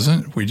really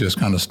wasn't. We just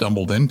kind of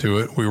stumbled into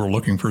it. We were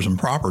looking for some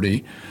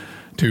property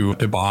to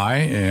buy,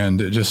 and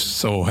it just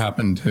so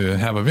happened to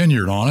have a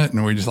vineyard on it.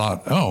 And we just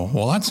thought, oh,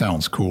 well, that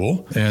sounds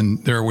cool.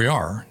 And there we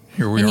are.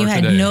 Here we are today.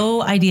 And you had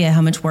no idea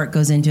how much work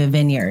goes into a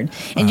vineyard.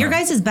 And your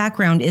guys'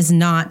 background is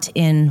not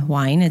in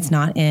wine. It's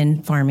not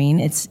in farming.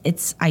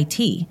 It's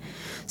IT.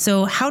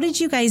 So how did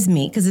you guys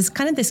meet? Because it's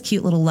kind of this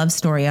cute little love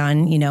story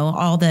on,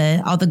 all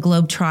the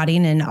globe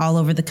trotting and all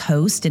over the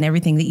coast and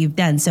everything that you've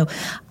done. So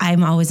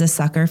I'm always a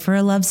sucker for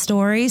a love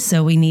story.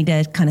 So we need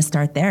to kind of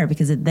start there,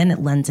 because then it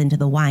lends into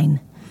the wine.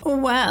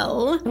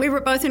 Well, we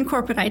were both in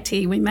corporate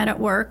IT. We met at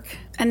work,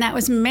 and that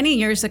was many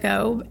years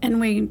ago.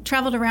 And we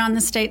traveled around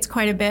the States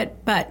quite a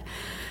bit. But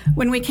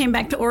when we came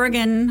back to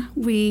Oregon,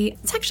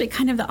 it's actually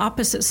kind of the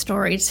opposite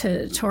story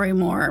to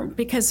Torrymore,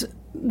 because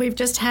we've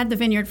just had the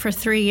vineyard for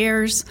 3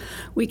 years.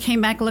 We came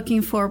back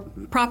looking for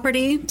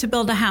property to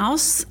build a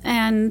house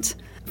and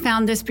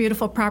found this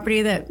beautiful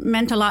property that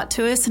meant a lot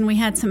to us. And we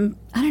had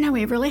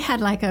we really had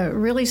like a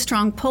really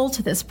strong pull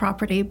to this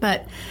property,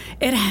 but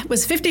it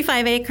was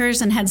 55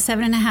 acres and had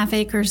 7.5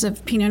 acres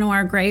of Pinot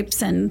Noir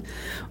grapes. And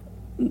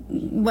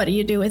what do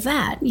you do with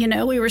that?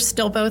 We were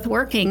still both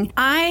working.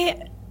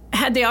 I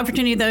had the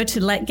opportunity, though,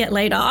 to get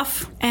laid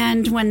off.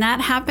 And when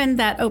that happened,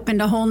 that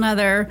opened a whole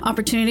nother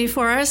opportunity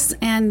for us.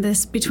 And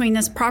between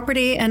this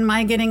property and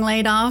my getting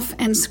laid off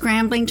and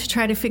scrambling to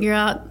try to figure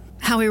out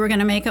how we were going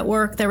to make it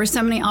work, there were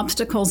so many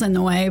obstacles in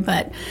the way.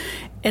 But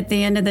at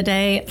the end of the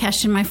day, I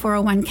cashed in my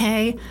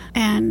 401k,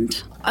 and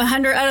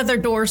 100 other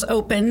doors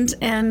opened,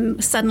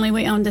 and suddenly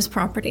we owned this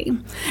property.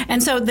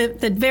 And so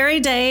the very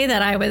day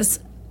that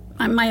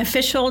my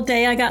official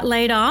day I got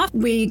laid off,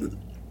 we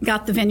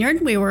got the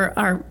vineyard.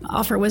 Our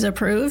offer was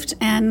approved,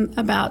 and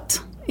about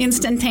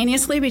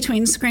instantaneously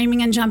between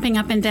screaming and jumping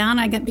up and down.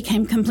 I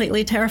became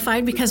completely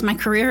terrified because my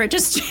career had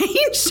just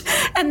changed.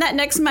 And that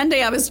next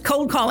Monday, I was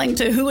cold calling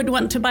to who would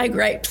want to buy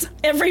grapes.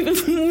 Every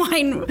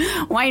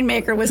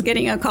winemaker was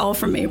getting a call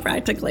from me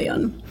practically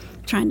on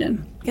trying to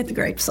get the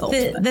grapes sold.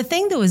 The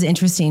thing that was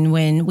interesting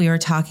when we were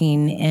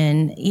talking,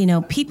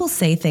 and people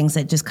say things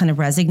that just kind of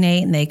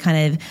resonate and they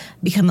kind of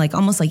become like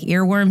almost like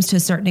earworms to a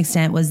certain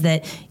extent, was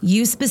that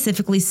you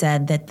specifically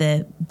said that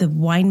the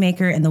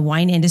winemaker and the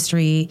wine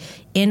industry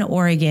in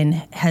Oregon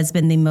has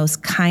been the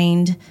most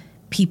kind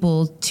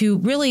people to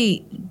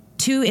really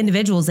two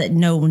individuals that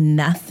know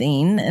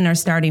nothing and are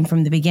starting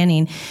from the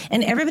beginning,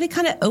 and everybody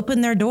kind of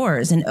opened their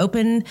doors and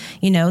opened,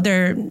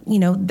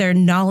 their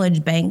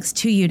knowledge banks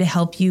to you to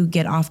help you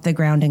get off the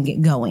ground and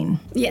get going.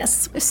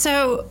 Yes.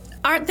 So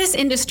this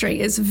industry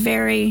is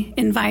very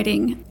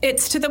inviting.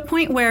 It's to the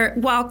point where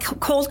while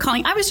cold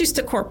calling, I was used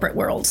to corporate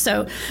world.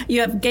 So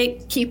you have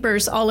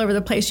gatekeepers all over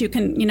the place. You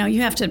can,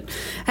 you have to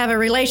have a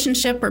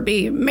relationship or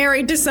be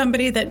married to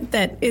somebody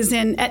that is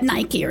at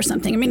Nike or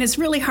something. I mean, it's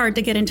really hard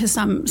to get into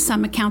some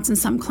accounts and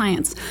some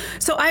clients.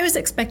 So I was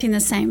expecting the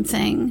same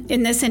thing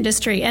in this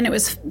industry, and it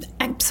was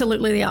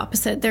absolutely the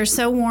opposite. They're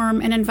so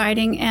warm and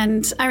inviting.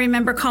 And I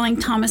remember calling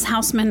Thomas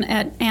Hausman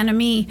at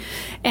Anime,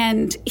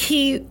 and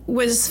he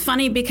was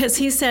funny because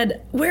he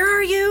said, "Where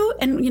are you?"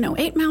 And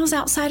 8 miles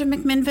outside of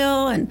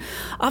McMinnville and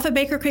off of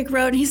Baker Creek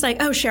Road. And he's like,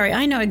 "Oh, Sherry,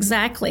 I know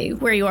exactly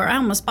where you are. I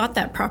almost bought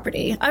that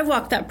property. I've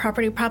walked that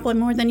property probably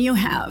more than you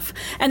have."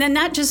 And then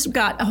that just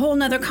got a whole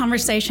nother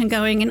conversation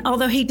going. And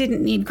although he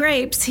didn't need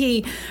grapes,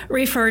 he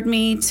referred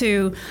me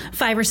to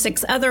 5 or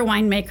 6 other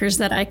winemakers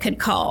that I could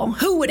call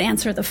who would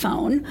answer the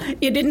phone.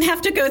 You didn't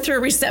have to go through a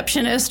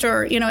receptionist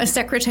or, a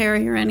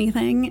secretary or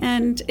anything.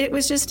 And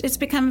it's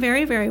become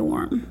very, very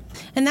warm.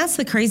 And that's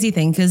the crazy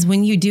thing, because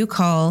when you do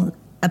call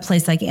a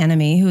place like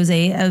Anime, who is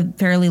a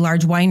fairly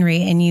large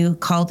winery, and you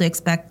call to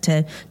expect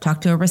to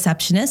talk to a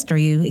receptionist, or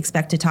you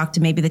expect to talk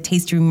to maybe the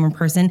tasting room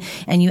person,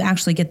 and you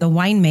actually get the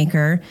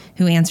winemaker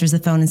who answers the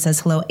phone and says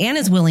hello and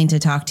is willing to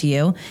talk to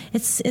you.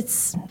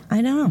 It's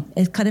I don't know.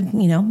 It kind of,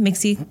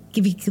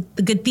 give you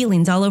the good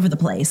feelings all over the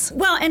place.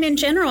 Well, and in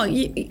general,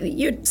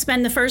 you'd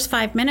spend the first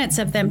 5 minutes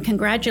of them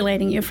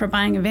congratulating you for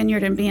buying a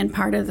vineyard and being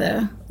part of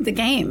the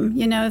game,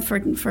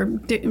 for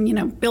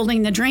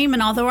building the dream.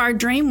 And although our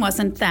dream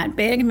wasn't that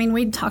big, I mean,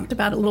 we talked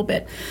about it a little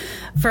bit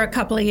for a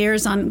couple of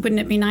years on, wouldn't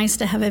it be nice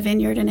to have a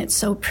vineyard and it's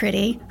so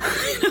pretty?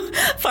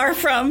 Far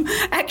from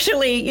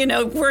actually,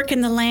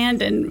 working the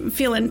land and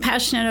feeling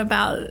passionate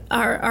about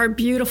our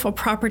beautiful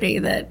property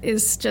that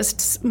is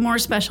just more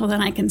special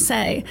than I can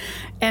say.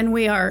 And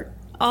we are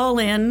all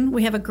in.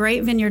 We have a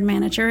great vineyard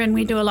manager, and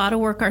we do a lot of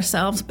work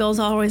ourselves. Bill's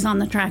always on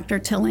the tractor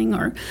tilling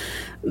or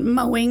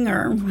mowing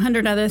or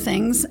 100 other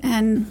things.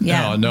 And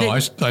I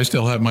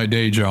still have my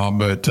day job,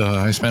 but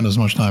I spend as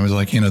much time as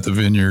I can at the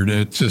vineyard.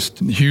 It's just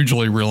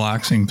hugely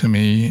relaxing to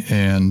me,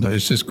 and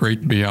it's just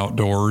great to be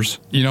outdoors.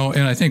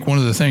 And I think one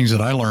of the things that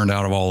I learned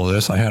out of all of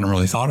this, I hadn't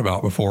really thought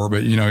about before,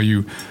 but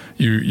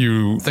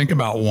you think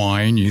about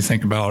wine, you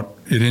think about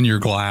it in your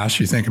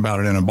glass, you think about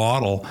it in a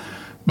bottle,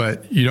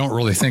 but you don't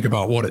really think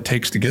about what it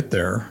takes to get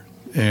there.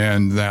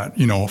 And that,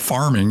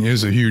 farming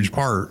is a huge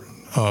part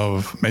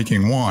of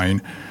making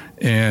wine.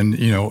 And,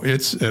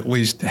 it's at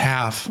least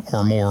half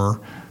or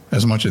more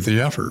as much of the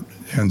effort.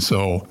 And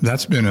so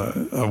that's been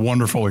a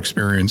wonderful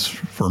experience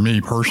for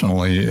me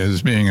personally,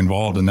 is being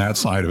involved in that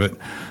side of it.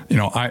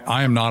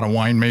 I am not a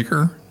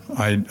winemaker.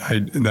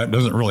 That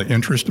doesn't really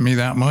interest me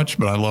that much,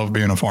 but I love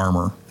being a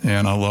farmer,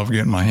 and I love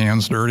getting my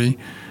hands dirty.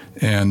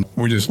 And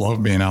we just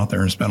love being out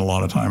there and spend a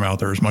lot of time out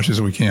there as much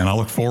as we can. I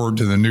look forward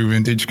to the new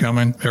vintage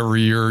coming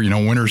every year.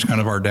 Winter's kind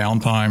of our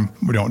downtime.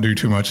 We don't do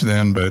too much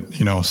then, but,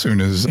 as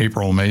soon as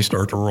April and May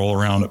start to roll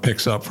around, it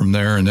picks up from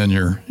there, and then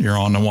you're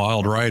on the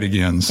wild ride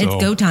again. So it's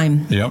go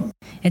time. Yep.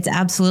 It's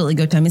absolutely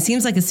go time. It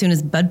seems like as soon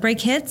as bud break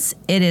hits,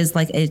 it is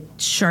like a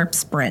sharp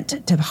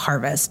sprint to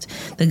harvest.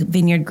 The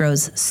vineyard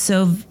grows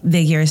so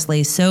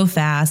vigorously, so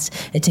fast.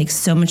 It takes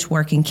so much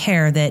work and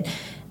care that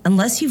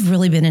unless you've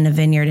really been in a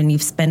vineyard and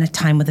you've spent a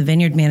time with a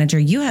vineyard manager,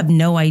 you have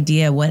no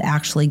idea what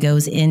actually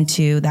goes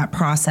into that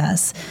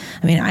process.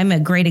 I mean, I'm a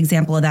great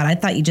example of that. I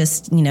thought you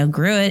just,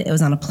 grew it. It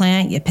was on a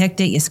plant. You picked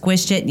it, you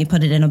squished it, and you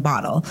put it in a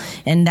bottle.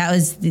 And that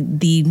was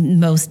the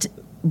most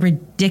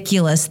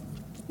ridiculous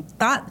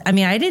thought. I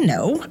mean, I didn't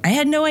know. I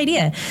had no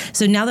idea.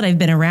 So now that I've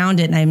been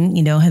around it, and I'm,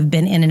 have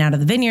been in and out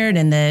of the vineyard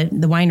and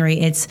the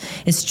winery,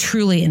 it's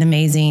truly an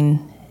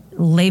amazing,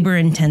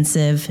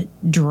 labor-intensive,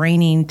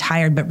 draining,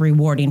 tired, but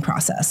rewarding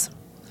process.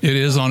 It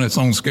is on its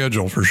own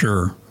schedule for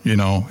sure.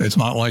 It's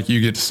not like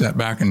you get to sit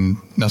back and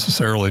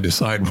necessarily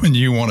decide when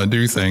you want to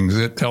do things.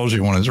 It tells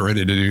you when it's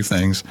ready to do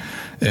things,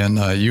 and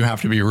you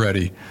have to be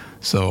ready.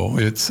 So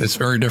it's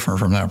very different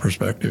from that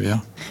perspective, yeah.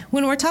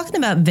 When we're talking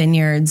about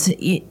vineyards,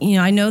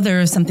 I know there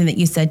was something that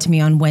you said to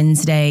me on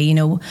Wednesday.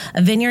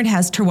 A vineyard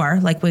has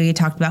terroir, like we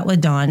talked about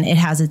with Dawn. It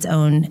has its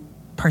own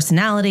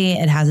personality.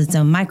 It has its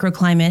own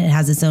microclimate. It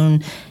has its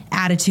own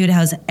attitude,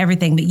 how's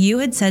everything. But you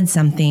had said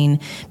something,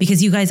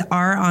 because you guys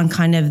are on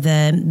kind of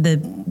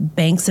the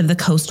banks of the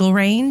coastal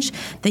range,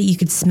 that you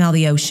could smell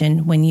the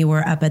ocean when you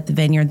were up at the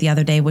vineyard the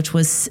other day, which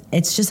was,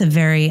 it's just a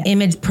very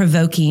image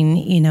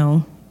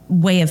provoking,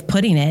 way of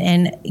putting it.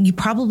 And you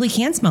probably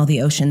can smell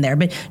the ocean there,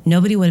 but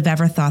nobody would have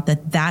ever thought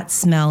that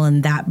smell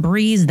and that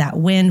breeze, that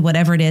wind,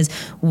 whatever it is,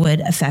 would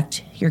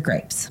affect your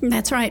grapes.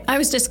 That's right. I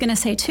was just going to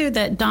say, too,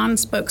 that Don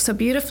spoke so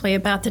beautifully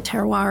about the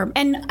terroir.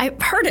 And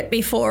I've heard it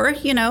before,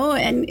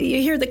 and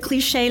you hear the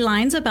cliche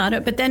lines about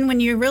it. But then when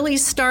you really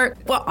start,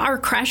 our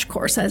crash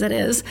course as it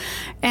is,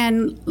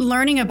 and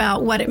learning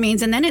about what it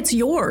means, and then it's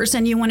yours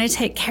and you want to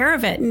take care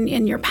of it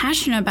and you're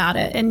passionate about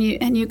it. And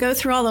you go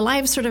through all the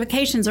live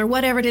certifications or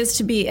whatever it is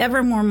to be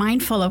ever more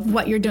mindful of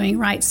what you're doing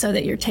right so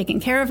that you're taking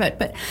care of it.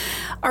 But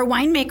our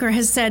winemaker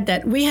has said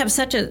that we have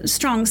such a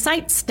strong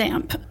site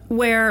stamp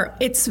where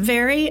it's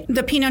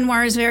the Pinot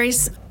Noir is very,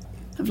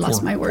 I've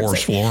lost my words.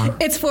 Forest floor.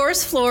 It's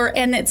forest floor,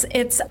 and it's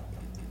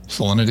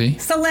Salinity.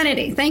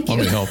 Salinity. Thank you.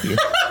 Let me help you.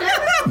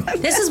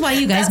 This is why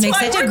you guys make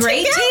such a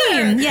great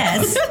team.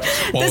 Yes.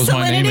 What the was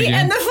my name salinity again?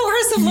 and the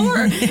forest floor.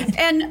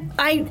 And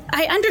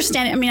I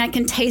understand it. I mean, I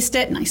can taste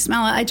it and I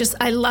smell it.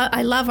 I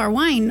love our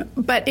wine.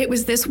 But it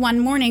was this one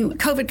morning,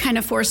 COVID kind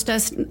of forced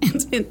us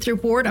through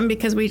boredom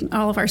because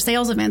all of our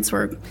sales events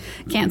were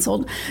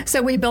canceled.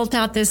 So we built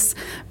out this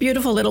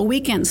beautiful little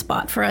weekend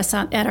spot for us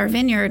at our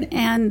vineyard.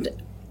 And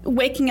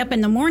waking up in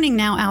the morning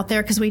now out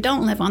there, because we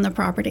don't live on the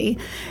property,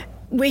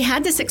 we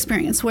had this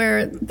experience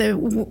where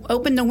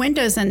opened the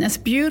windows and this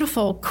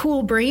beautiful,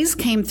 cool breeze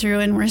came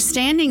through, and we're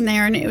standing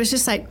there, and it was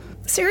just like,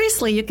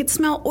 seriously, you could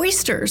smell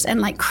oysters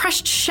and like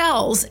crushed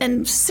shells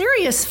and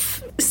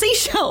serious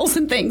seashells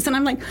and things. And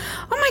I'm like,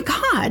 oh my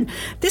God,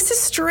 this is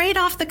straight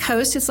off the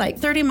coast. It's like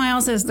 30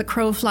 miles as the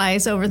crow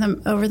flies over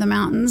the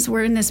mountains.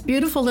 We're in this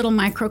beautiful little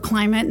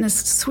microclimate in this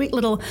sweet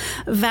little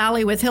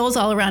valley with hills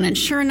all around. And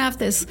sure enough,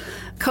 this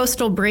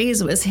coastal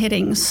breeze was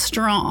hitting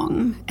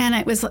strong. And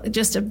it was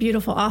just a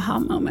beautiful aha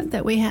moment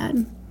that we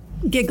had,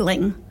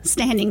 giggling,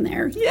 standing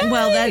there. Yay!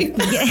 Well,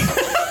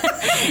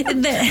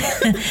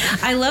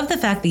 I love the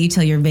fact that you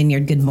tell your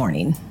vineyard good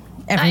morning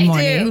every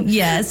morning. Do.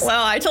 Yes.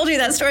 Well, I told you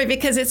that story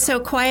because it's so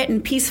quiet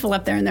and peaceful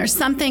up there. And there's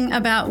something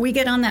about, we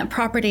get on that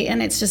property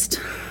and it's just,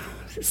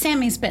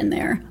 Sammy's been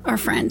there, our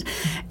friend.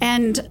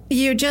 And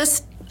you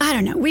just, I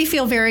don't know, we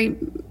feel very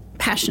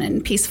passionate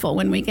and peaceful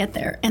when we get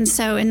there. And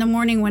so in the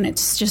morning when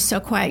it's just so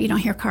quiet, you don't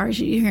hear cars,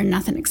 you hear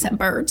nothing except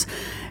birds.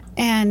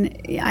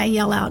 And I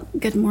yell out,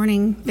 "Good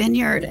morning,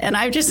 vineyard." And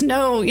I just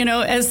know,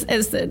 as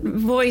the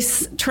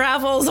voice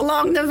travels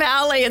along the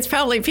valley, it's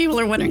probably people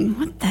are wondering,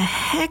 what the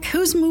heck?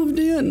 Who's moved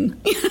in?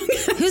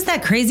 Who's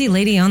that crazy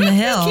lady on the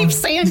hill? Keeps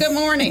saying good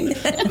morning.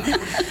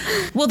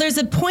 Well, there's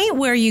a point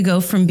where you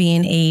go from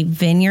being a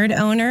vineyard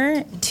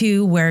owner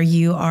to where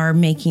you are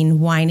making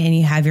wine and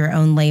you have your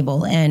own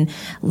label. And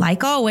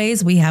like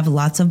always, we have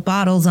lots of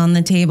bottles on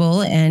the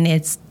table, and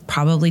it's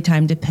probably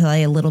time to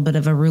play a little bit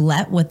of a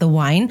roulette with the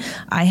wine.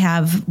 I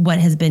have what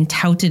has been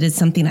touted as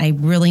something I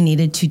really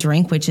needed to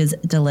drink, which is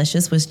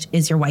delicious, which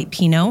is your white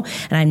Pinot.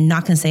 And I'm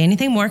not going to say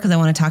anything more because I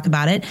want to talk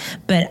about it.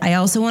 But I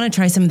also want to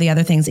try some of the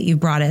other things that you've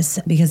brought us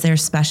because they're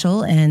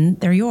special and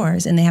they're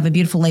yours and they have a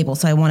beautiful label.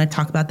 So I want to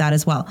talk about that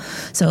as well.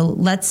 So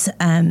let's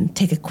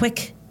take a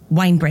quick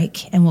wine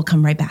break and we'll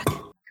come right back.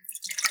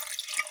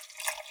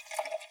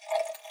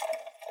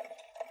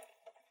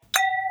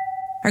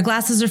 Our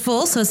glasses are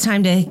full, so it's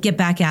time to get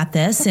back at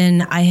this.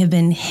 And I have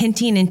been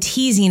hinting and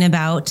teasing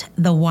about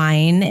the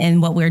wine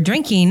and what we're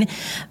drinking,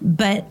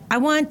 but I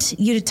want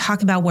you to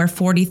talk about where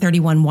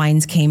 4031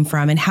 Wines came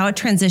from and how it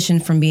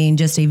transitioned from being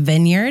just a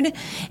vineyard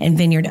and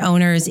vineyard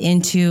owners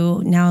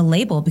into now a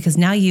label, because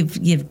now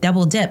you've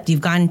double dipped.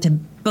 You've gone to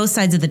both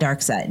sides of the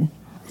dark side.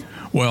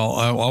 Well,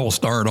 I will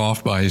start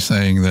off by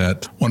saying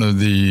that one of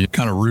the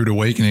kind of rude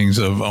awakenings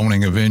of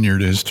owning a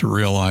vineyard is to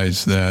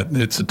realize that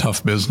it's a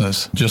tough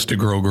business just to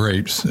grow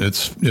grapes.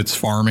 It's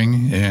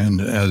farming, and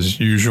as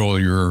usual,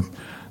 you're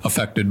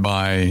affected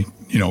by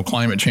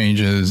climate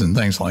changes and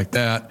things like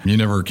that. You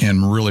never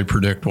can really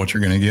predict what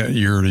you're going to get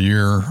year to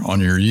year on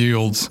your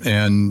yields.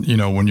 And,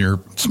 when you're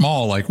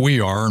small like we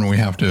are and we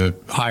have to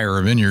hire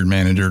a vineyard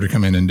manager to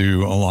come in and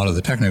do a lot of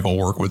the technical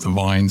work with the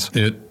vines,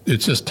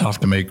 it's just tough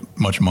to make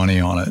much money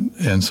on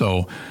it. And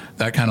so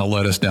that kind of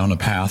led us down the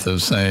path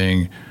of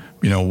saying,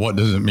 what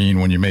does it mean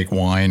when you make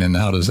wine and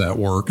how does that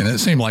work? And it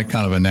seemed like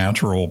kind of a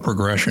natural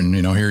progression.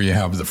 Here you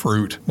have the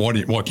fruit.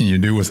 What can you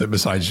do with it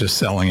besides just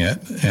selling it?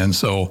 And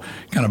so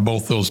kind of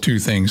both those two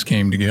things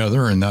came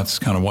together, and that's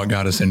kind of what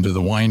got us into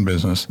the wine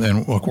business.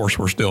 And of course,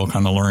 we're still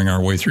kind of learning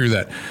our way through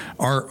that.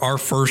 Our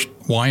first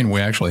wine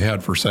we actually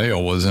had for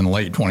sale was in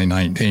late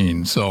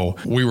 2019. So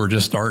we were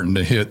just starting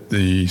to hit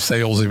the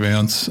sales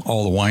events,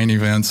 all the wine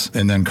events,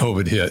 and then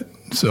COVID hit.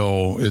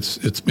 So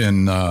it's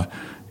been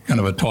kind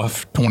of a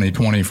tough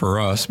 2020 for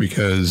us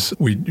because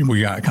we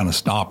got kind of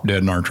stopped dead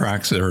in our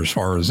tracks there as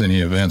far as any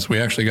events. We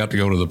actually got to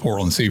go to the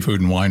Portland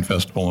Seafood and Wine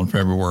Festival in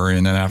February,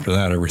 and then after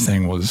that,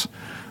 everything was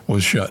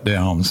was shut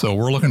down. So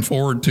we're looking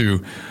forward to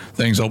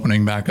things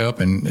opening back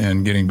up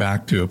and getting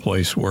back to a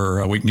place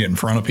where we can get in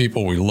front of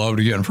people. We love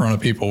to get in front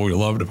of people. We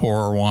love to pour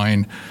our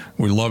wine.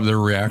 We love their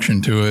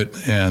reaction to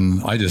it.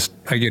 And I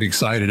get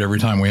excited every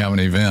time we have an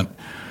event.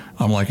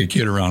 I'm like a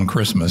kid around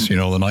Christmas,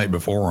 the night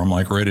before, I'm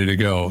like ready to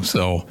go.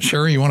 So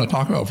Sherry, you want to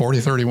talk about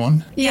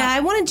 4031? Yeah, I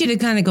wanted you to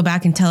kind of go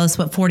back and tell us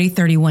what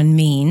 4031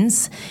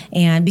 means.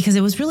 And because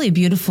it was really a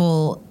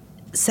beautiful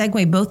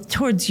segue both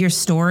towards your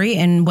story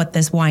and what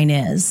this wine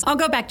is. I'll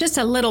go back just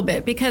a little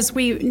bit because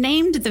we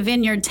named the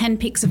vineyard 10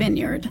 Peaks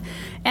Vineyard.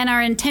 And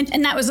our intent,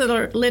 and that was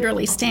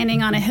literally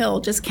standing on a hill,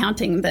 just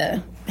counting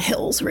the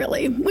hills,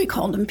 really. We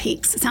called them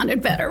peaks. It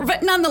sounded better.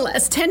 But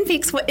nonetheless, 10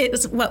 Peaks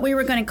is what we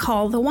were going to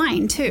call the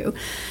wine, too.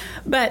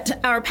 But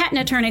our patent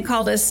attorney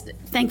called us,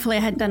 thankfully I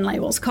hadn't done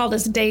labels, called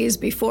us days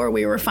before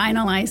we were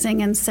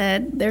finalizing and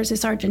said, there's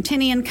this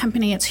Argentinian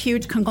company, it's a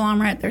huge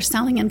conglomerate, they're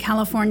selling in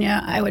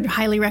California, I would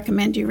highly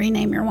recommend you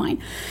rename your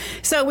wine.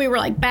 So we were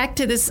like back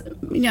to this,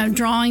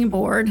 drawing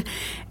board.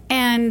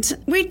 And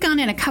we'd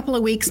gone in a couple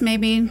of weeks,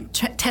 maybe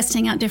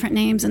testing out different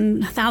names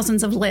and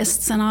thousands of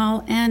lists and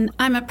all. And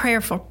I'm a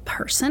prayerful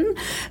person.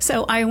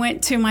 So I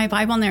went to my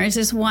Bible, and there is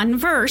this one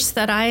verse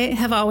that I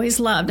have always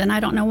loved. And I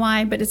don't know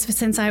why, but it's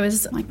since I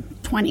was like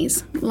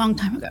 20s, a long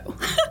time ago.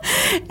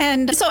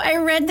 And so I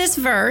read this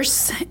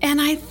verse, and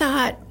I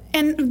thought,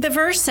 and the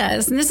verse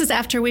says, and this is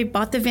after we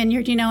bought the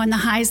vineyard, and the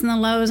highs and the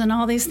lows and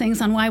all these things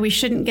on why we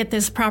shouldn't get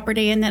this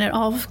property, and then it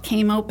all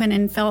came open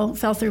and fell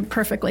through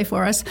perfectly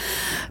for us.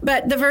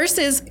 But the verse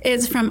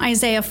is from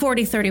Isaiah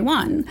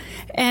 40:31,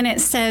 and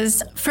it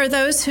says, "For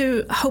those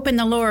who hope in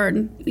the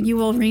Lord, you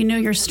will renew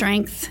your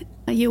strength.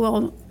 You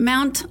will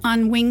mount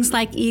on wings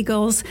like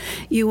eagles.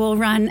 You will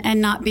run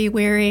and not be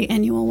weary,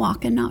 and you will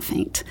walk and not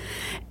faint."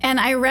 And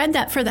I read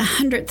that for the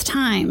 100th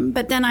time,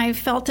 but then I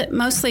felt it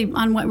mostly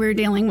on what we were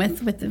dealing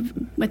with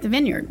the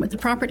vineyard, with the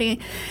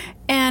property.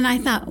 And I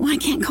thought, well, I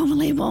can't call the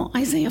label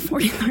Isaiah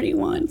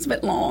 40:31. It's a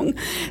bit long.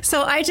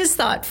 So I just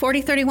thought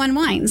 4031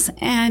 wines,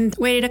 and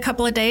waited a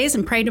couple of days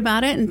and prayed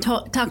about it and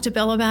talked to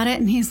Bill about it.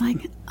 And he's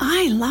like,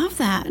 I love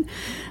that.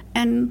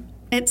 And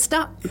it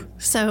stuck.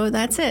 So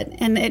that's it.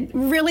 And it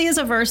really is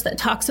a verse that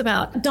talks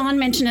about, Dawn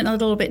mentioned it a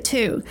little bit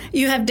too.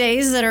 You have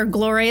days that are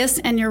glorious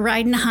and you're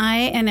riding high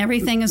and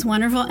everything is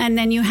wonderful. And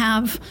then you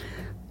have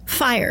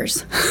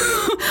fires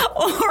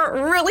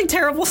or really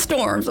terrible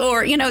storms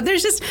or,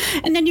 there's just,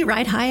 and then you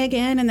ride high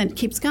again and then it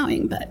keeps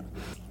going. But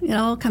it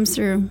all comes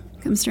through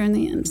in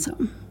the end.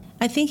 So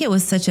I think it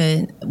was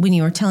when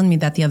you were telling me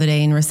that the other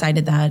day and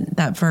recited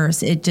that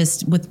verse, it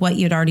just, with what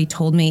you'd already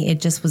told me,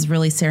 it just was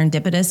really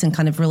serendipitous and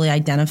kind of really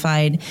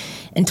identified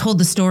and told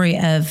the story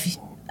of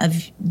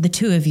the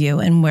two of you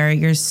and where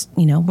your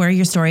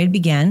story had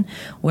began,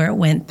 where it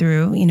went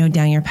through,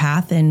 down your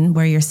path and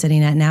where you're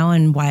sitting at now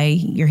and why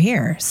you're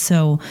here.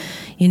 So,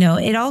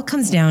 it all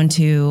comes down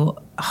to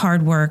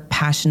hard work,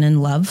 passion,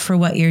 and love for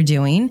what you're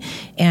doing.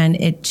 And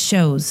it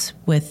shows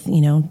with,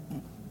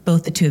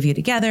 both the two of you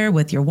together,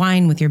 with your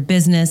wine, with your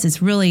business.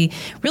 It's really,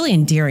 really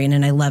endearing,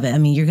 and I love it. I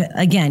mean,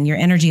 your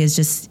energy is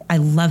just, I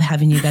love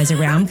having you guys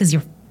around because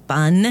you're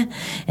fun,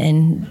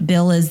 and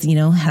Bill is,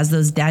 has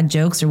those dad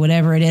jokes or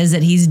whatever it is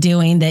that he's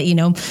doing that,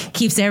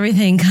 keeps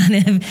everything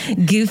kind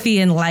of goofy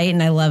and light,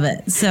 and I love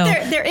it. So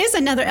there is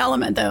another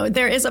element, though.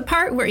 There is a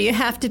part where you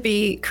have to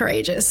be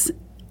courageous,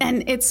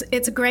 and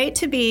it's great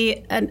to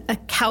be a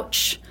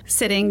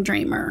couch-sitting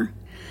dreamer.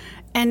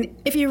 And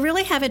if you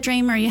really have a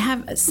dream or you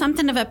have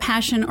something of a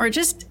passion or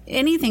just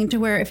anything to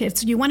where if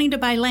it's you wanting to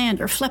buy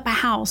land or flip a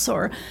house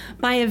or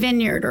buy a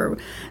vineyard or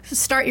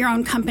start your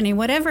own company,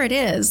 whatever it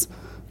is,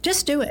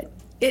 just do it.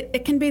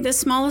 It can be the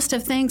smallest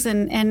of things.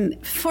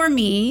 And for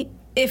me,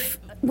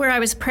 where I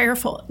was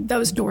prayerful,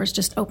 those doors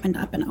just opened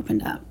up.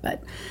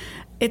 But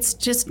it's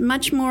just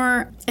much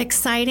more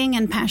exciting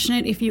and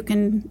passionate if you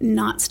can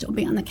not still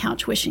be on the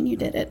couch wishing you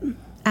did it.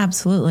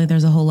 Absolutely.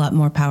 There's a whole lot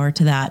more power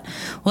to that.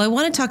 Well, I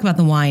want to talk about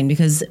the wine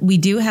because we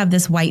do have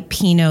this white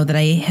Pinot that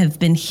I have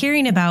been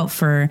hearing about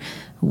for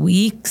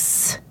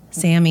weeks.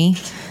 Sammy,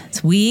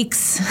 it's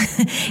weeks,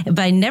 but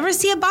I never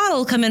see a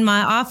bottle come in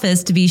my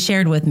office to be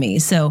shared with me.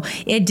 So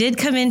it did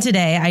come in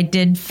today. I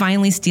did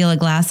finally steal a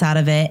glass out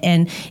of it.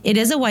 And it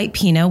is a white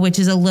Pinot, which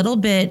is a little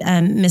bit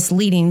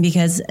misleading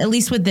because at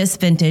least with this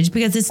vintage,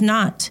 because it's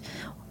not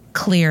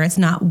clear, it's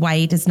not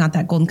white, it's not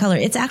that golden color.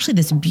 It's actually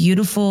this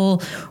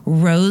beautiful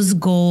rose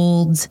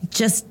gold,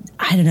 it's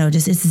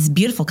this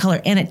beautiful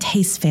color, and it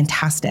tastes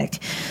fantastic.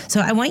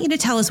 So I want you to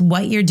tell us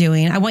what you're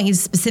doing. I want you to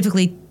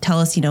specifically tell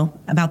us,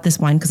 about this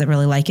wine because I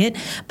really like it.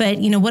 But,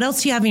 what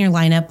else do you have in your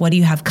lineup? What do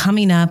you have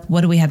coming up?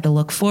 What do we have to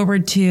look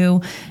forward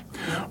to?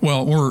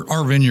 Well,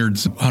 our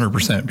vineyard's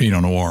 100%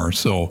 Pinot Noir,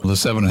 so the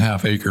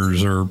 7.5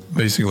 acres are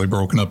basically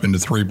broken up into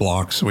 3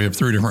 blocks. So we have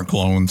 3 different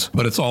clones,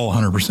 but it's all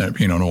 100%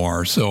 Pinot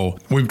Noir. So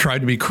we've tried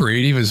to be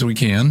creative as we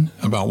can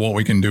about what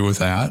we can do with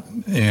that.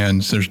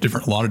 And there's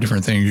a lot of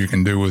different things you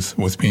can do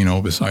with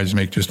Pinot besides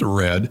make just a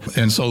red.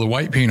 And so the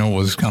white Pinot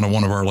was kind of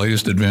one of our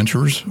latest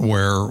adventures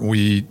where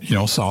we,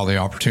 saw the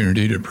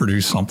opportunity to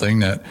produce something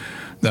that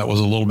that was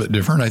a little bit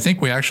different. I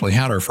think we actually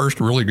had our first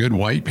really good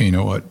white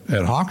Pinot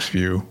at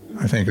Hawksview,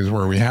 I think is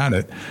where we had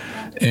it.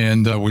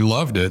 And we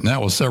loved it, and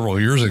that was several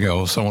years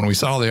ago. So when we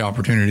saw the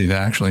opportunity to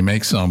actually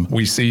make some,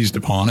 we seized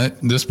upon it.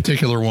 This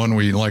particular one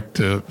we like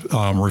to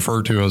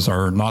refer to as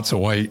our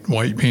not-so-white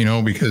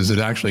Pinot because it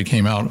actually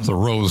came out with a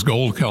rose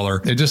gold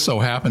color. It just so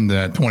happened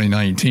that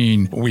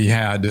 2019, we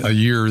had a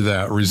year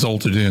that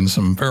resulted in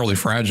some fairly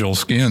fragile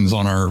skins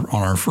on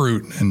our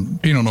fruit,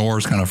 and Pinot Noir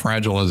is kind of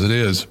fragile as it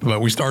is,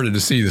 but we started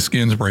to see the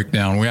skins break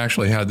down. We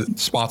actually had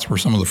spots where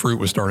some of the fruit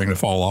was starting to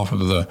fall off of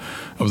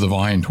the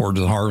vine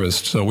towards the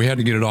harvest, so we had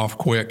to get it off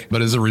quick.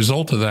 But as a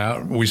result of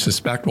that, we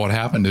suspect what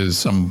happened is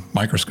some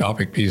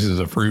microscopic pieces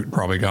of fruit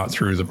probably got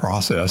through the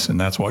process,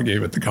 and that's what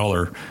gave it the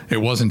color. It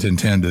wasn't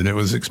intended. It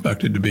was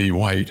expected to be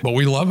white. But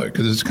we love it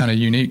because it's kind of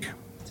unique.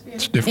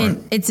 It's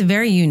different. It's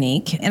very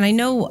unique. And I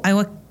know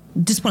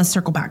just want to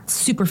circle back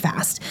super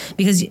fast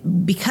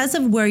because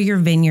of where your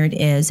vineyard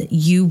is,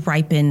 you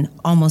ripen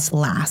almost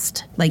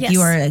last. Like Yes.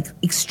 you are an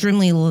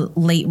extremely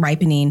late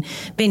ripening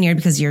vineyard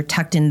because you're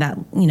tucked in that,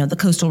 the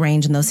coastal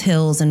range and those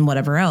hills and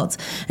whatever else.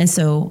 And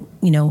so,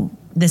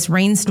 this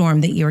rainstorm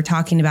that you were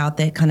talking about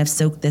that kind of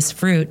soaked this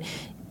fruit,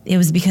 it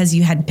was because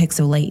you had to pick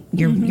so late.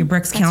 Your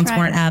Brix counts right.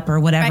 weren't up or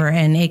whatever, Right.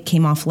 and it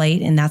came off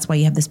late, and that's why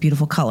you have this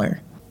beautiful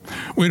color.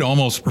 We'd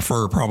almost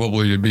prefer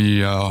probably to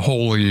be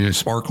wholly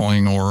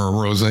sparkling or a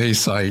rosé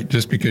site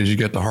just because you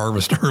get to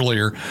harvest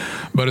earlier.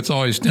 But it's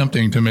always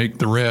tempting to make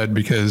the red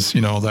because,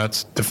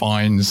 that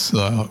defines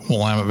the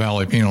Willamette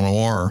Valley Pinot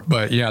Noir.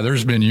 But yeah,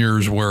 there's been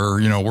years where,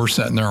 we're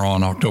sitting there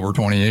on October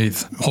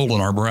 28th,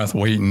 holding our breath,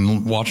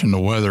 waiting, watching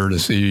the weather to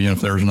see if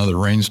there's another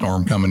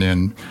rainstorm coming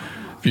in.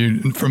 If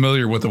you're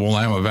familiar with the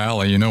Willamette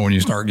Valley, when you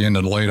start getting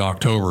to late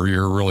October,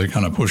 you're really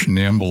kind of pushing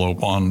the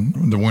envelope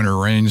on the winter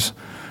rains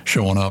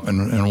showing up,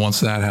 and once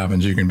that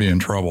happens, you can be in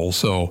trouble.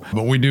 So,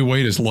 but we do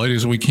wait as late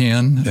as we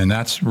can, and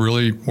that's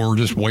really, we're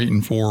just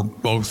waiting for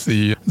both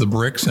the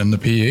Brix and the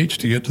pH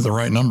to get to the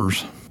right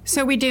numbers.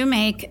 So we do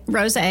make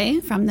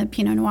rosé from the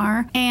Pinot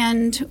Noir,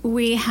 and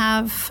we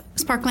have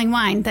sparkling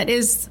wine that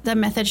is the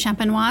method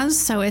champenoise.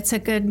 So it's a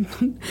good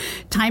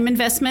time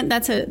investment.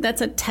 That's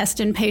a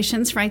test in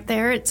patience right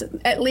there. It's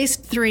at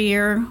least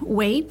 3-year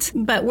wait,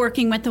 but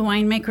working with the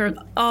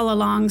winemaker all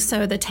along,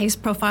 so the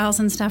taste profiles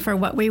and stuff are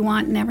what we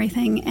want and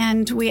everything.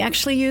 And we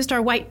actually used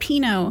our white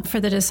Pinot for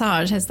the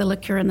dosage as the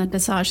liqueur in the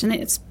dosage,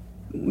 and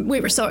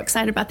we were so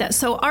excited about that.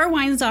 So our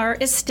wines are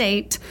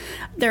estate.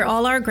 They're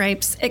all our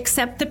grapes,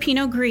 except the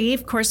Pinot Gris.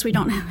 Of course, we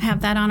don't have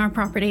that on our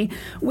property.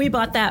 We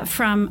bought that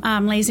from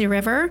Lazy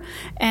River,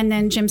 and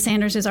then Jim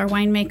Sanders is our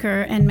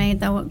winemaker and made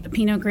the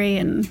Pinot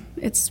Gris, and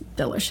it's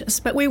delicious.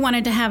 But we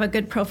wanted to have a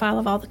good profile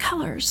of all the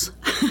colors.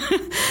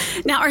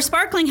 Now, our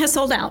sparkling has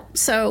sold out.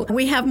 So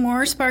we have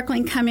more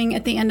sparkling coming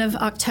at the end of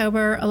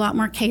October, a lot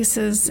more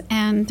cases,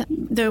 and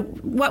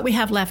what we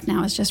have left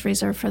now is just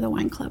reserved for the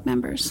wine club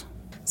members.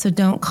 So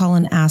don't call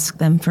and ask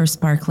them for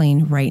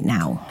sparkling right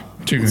now.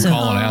 But you can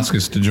call and ask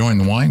us to join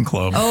the wine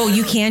club. Oh,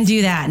 you can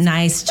do that.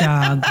 Nice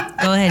job.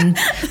 Go ahead and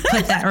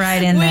put that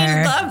right in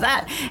there. We love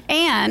that.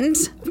 And,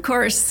 of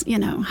course,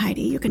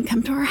 Heidi, you can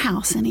come to our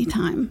house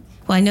anytime.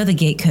 Well, I know the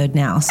gate code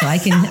now, so I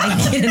can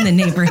get in the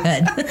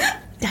neighborhood.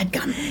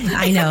 Dadgum.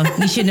 I know.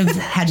 You shouldn't have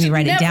had me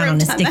write it down on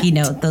a sticky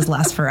note. Those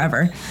last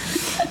forever.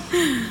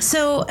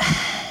 So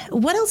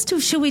what else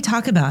should we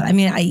talk about? I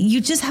mean,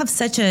 you just have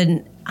such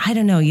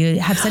you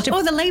have such a...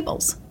 Oh, the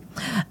labels.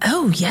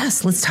 Oh,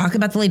 yes. Let's talk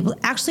about the label.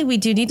 Actually, we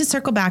do need to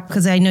circle back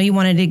because I know you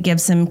wanted to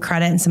give some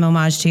credit and some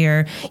homage to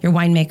your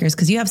winemakers,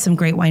 because you have some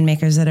great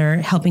winemakers that are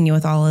helping you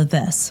with all of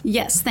this.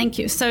 Yes, thank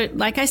you. So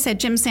like I said,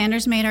 Jim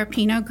Sanders made our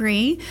Pinot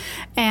Gris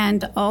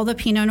and all the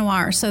Pinot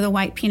Noir, so the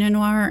white Pinot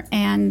Noir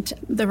and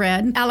the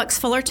red. Alex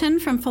Fullerton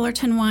from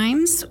Fullerton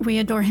Wines, we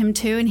adore him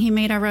too, and he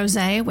made our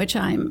rosé, which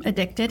I'm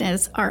addicted,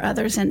 as are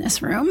others in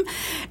this room.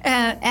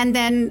 And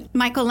then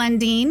Michael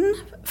Landine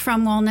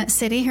from Walnut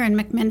City here in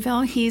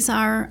McMinnville. He's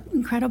our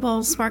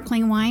incredible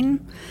sparkling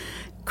wine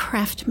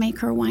craft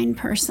maker, wine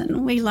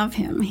person. We love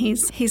him.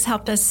 He's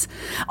helped us.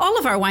 All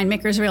of our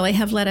winemakers really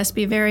have let us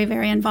be very,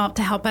 very involved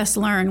to help us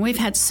learn. We've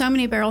had so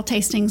many barrel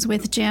tastings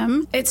with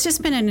Jim. It's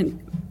just been an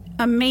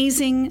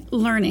amazing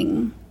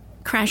learning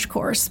crash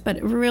course,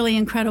 but really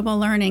incredible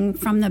learning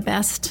from the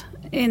best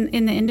in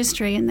the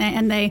industry, and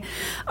they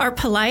are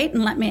polite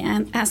and let me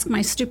ask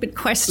my stupid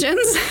questions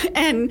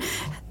and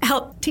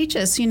help teach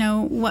us,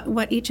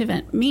 what each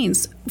event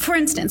means. For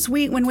instance,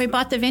 when we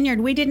bought the vineyard,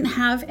 we didn't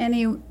have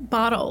any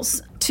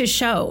bottles to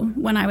show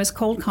when I was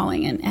cold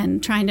calling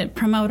and trying to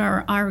promote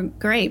our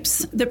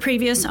grapes. The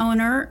previous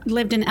owner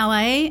lived in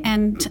LA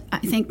and I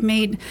think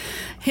made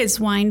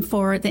his wine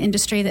for the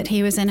industry that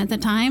he was in at the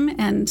time,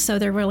 and so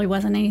there really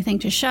wasn't anything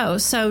to show.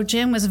 So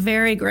Jim was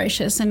very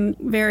gracious and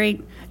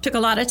took a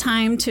lot of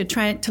time to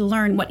try to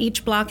learn what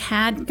each block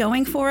had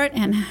going for it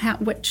and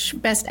which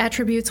best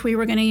attributes we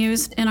were going to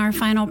use in our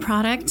final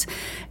product.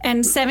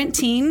 And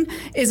 17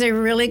 is a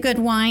really good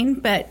wine,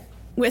 but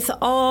with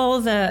all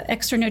the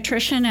extra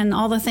nutrition and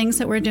all the things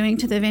that we're doing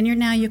to the vineyard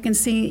now, you can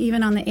see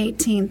even on the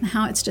 18th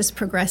how it's just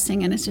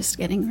progressing and it's just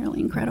getting really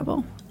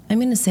incredible. I'm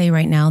going to say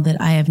right now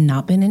that I have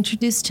not been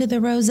introduced to the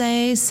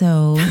rosé,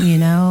 so,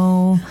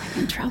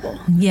 In trouble.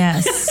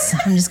 yes,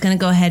 I'm just going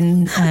to go ahead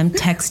and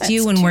text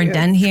you when we're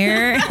done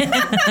here.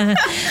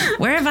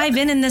 Where have I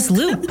been in this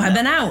loop? I've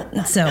been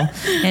out. So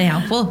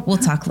anyhow, we'll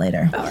talk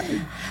later. All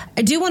right.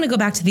 I do want to go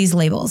back to these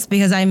labels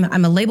because I'm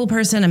a label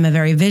person. I'm a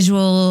very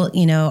visual,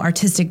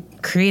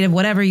 artistic, creative,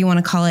 whatever you want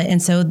to call it. And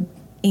so,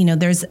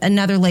 there's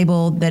another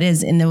label that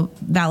is in the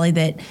Valley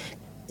that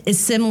is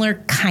similar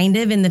kind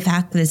of in the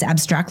fact that it's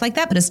abstract like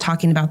that, but it's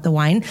talking about the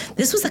wine.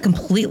 This was a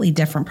completely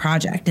different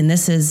project. And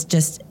this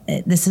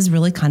is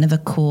really kind of a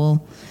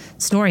cool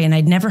story. And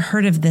I'd never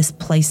heard of this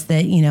place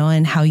that,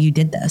 and how you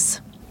did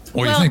this.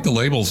 Well, you think the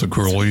labels are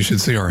cool. You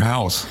should see our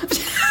house.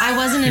 I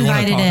wasn't You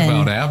want invited to talk in.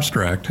 about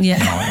abstract.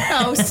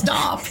 Yeah. Oh,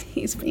 stop.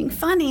 He's being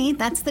funny.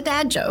 That's the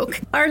dad joke.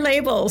 Our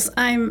labels,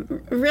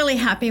 I'm really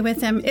happy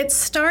with them. It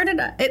started,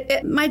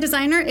 my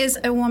designer is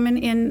a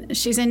woman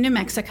she's in New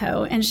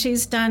Mexico, and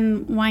she's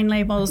done wine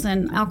labels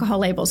and alcohol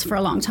labels for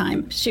a long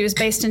time. She was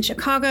based in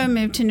Chicago,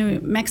 moved to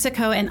New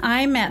Mexico, and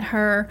I met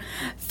her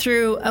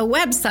through a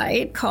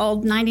website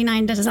called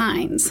 99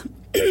 Designs.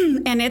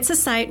 And it's a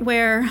site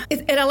where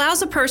it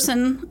allows a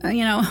person,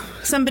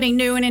 somebody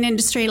new in an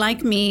industry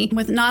like me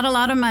with not a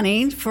lot of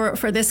money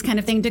for this kind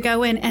of thing to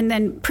go in and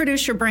then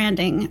produce your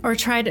branding or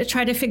try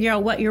to figure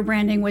out what your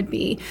branding would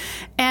be.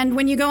 And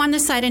when you go on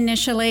the site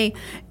initially,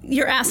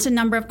 you're asked a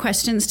number of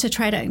questions to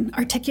try to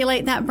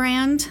articulate that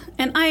brand.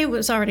 And I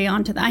was already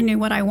onto that. I knew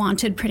what I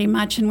wanted pretty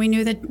much, and we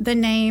knew the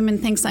name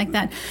and things like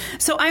that.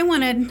 So I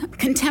wanted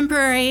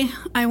contemporary.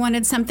 I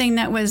wanted something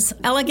that was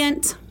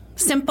elegant,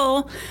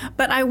 simple,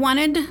 but I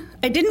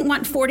didn't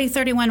want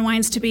 4031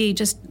 wines to be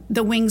just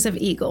the wings of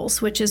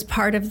eagles, which is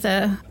part of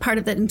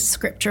the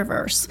scripture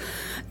verse.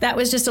 That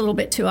was just a little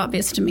bit too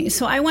obvious to me.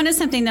 So I wanted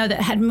something though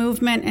that had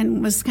movement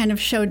and was kind of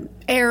showed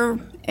air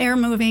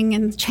moving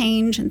and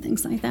change and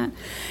things like that.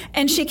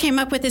 And she came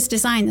up with this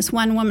design, this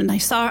one woman. I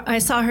saw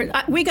her.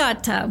 We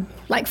got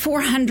like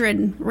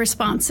 400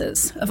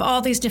 responses of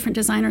all these different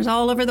designers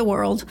all over the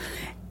world.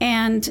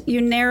 And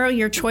you narrow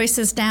your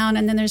choices down,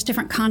 and then there's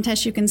different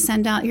contests. You can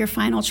send out your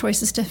final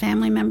choices to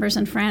family members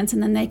and friends,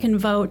 and then they can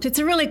vote. It's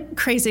a really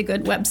crazy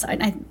good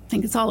website. I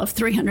think it's all of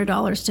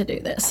 $300 to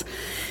do this.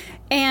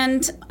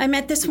 And I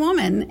met this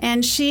woman,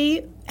 and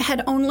she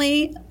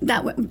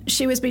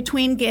was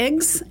between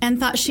gigs and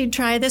thought she'd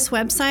try this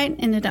website,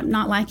 ended up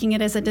not liking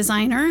it as a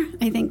designer.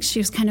 I think she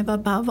was kind of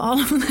above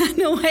all of that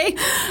in a way,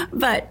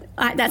 but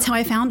that's how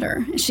I found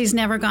her. She's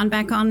never gone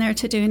back on there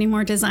to do any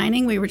more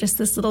designing. We were just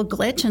this little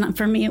glitch, and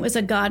for me, it was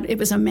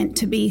a meant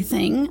to be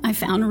thing. I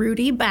found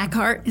Rudy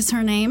Backart is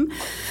her name,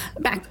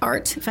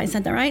 Backart, if I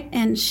said that right,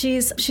 and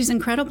she's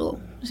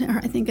incredible.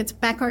 I think it's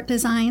Backart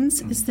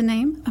Designs is the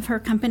name of her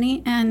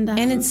company, and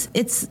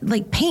it's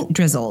like paint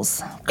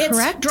drizzles,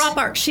 correct? It's drop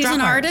art. She's an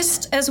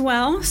artist as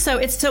well, so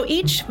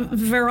each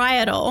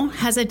varietal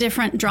has a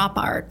different drop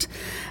art.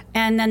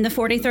 And then the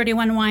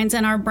 4031 wines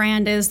in our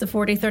brand is the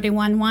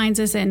 4031 wines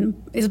is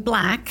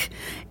black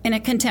in a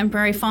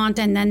contemporary font,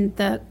 and then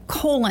the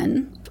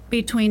colon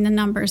between the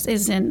numbers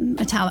is in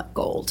metallic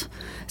gold.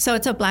 So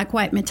it's a black,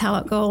 white,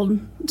 metallic gold,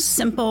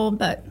 simple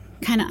but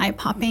kind of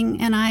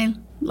eye-popping, and I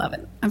love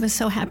it. I was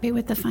so happy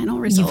with the final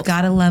result. You've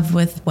got to love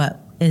with what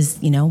is,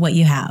 what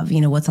you have,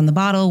 what's on the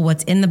bottle,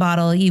 what's in the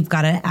bottle. You've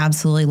got to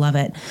absolutely love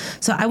it.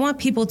 So I want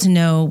people to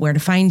know where to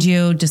find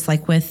you, just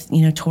like with,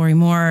 Tori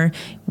Moore.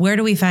 Where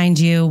do we find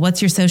you?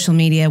 What's your social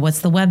media? What's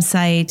the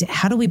website?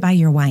 How do we buy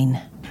your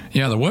wine?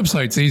 Yeah, the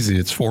website's easy.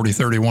 It's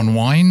 4031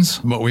 Wines,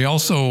 but we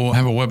also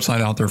have a website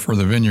out there for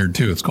the vineyard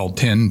too. It's called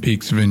 10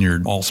 Peaks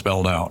Vineyard, all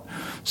spelled out.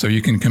 So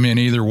you can come in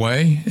either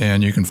way,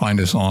 and you can find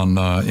us on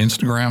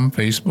Instagram,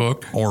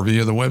 Facebook, or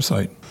via the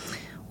website.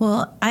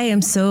 Well, I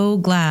am so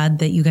glad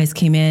that you guys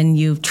came in.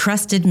 You've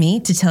trusted me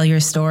to tell your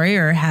story,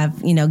 or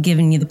have,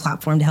 given you the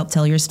platform to help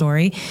tell your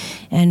story.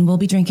 And we'll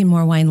be drinking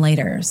more wine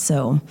later.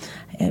 So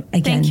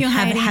again, thank you,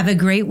 Heidi. Have a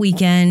great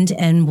weekend,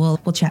 and we'll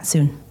chat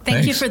soon.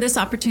 Thank you for this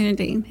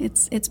opportunity.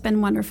 It's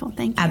been wonderful.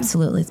 Thank you.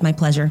 Absolutely. It's my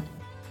pleasure.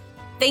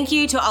 Thank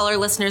you to all our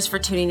listeners for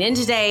tuning in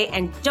today.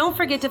 And don't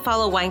forget to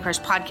follow Wine Crush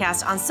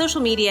Podcast on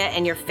social media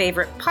and your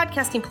favorite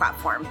podcasting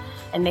platform.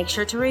 And make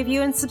sure to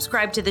review and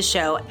subscribe to the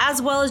show, as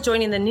well as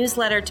joining the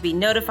newsletter to be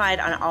notified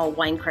on all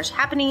Wine Crush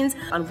happenings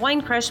on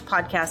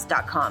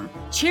winecrushpodcast.com.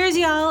 Cheers,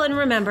 y'all. And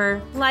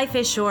remember, life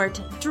is short.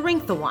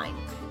 Drink the wine.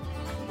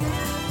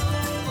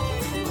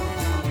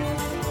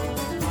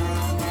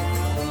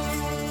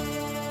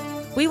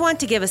 We want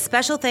to give a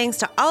special thanks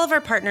to all of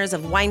our partners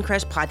of Wine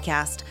Crush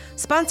Podcast,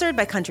 sponsored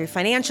by Country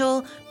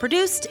Financial,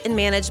 produced and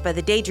managed by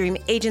the Daydream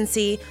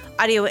Agency,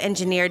 audio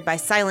engineered by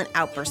Silent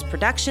Outburst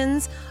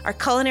Productions, our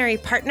culinary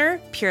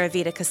partner, Pura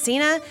Vida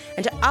Casina,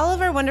 and to all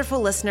of our wonderful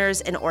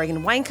listeners in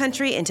Oregon wine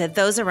country and to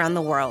those around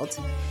the world.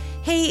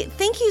 Hey,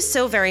 thank you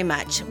so very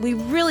much. We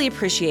really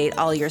appreciate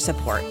all your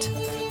support.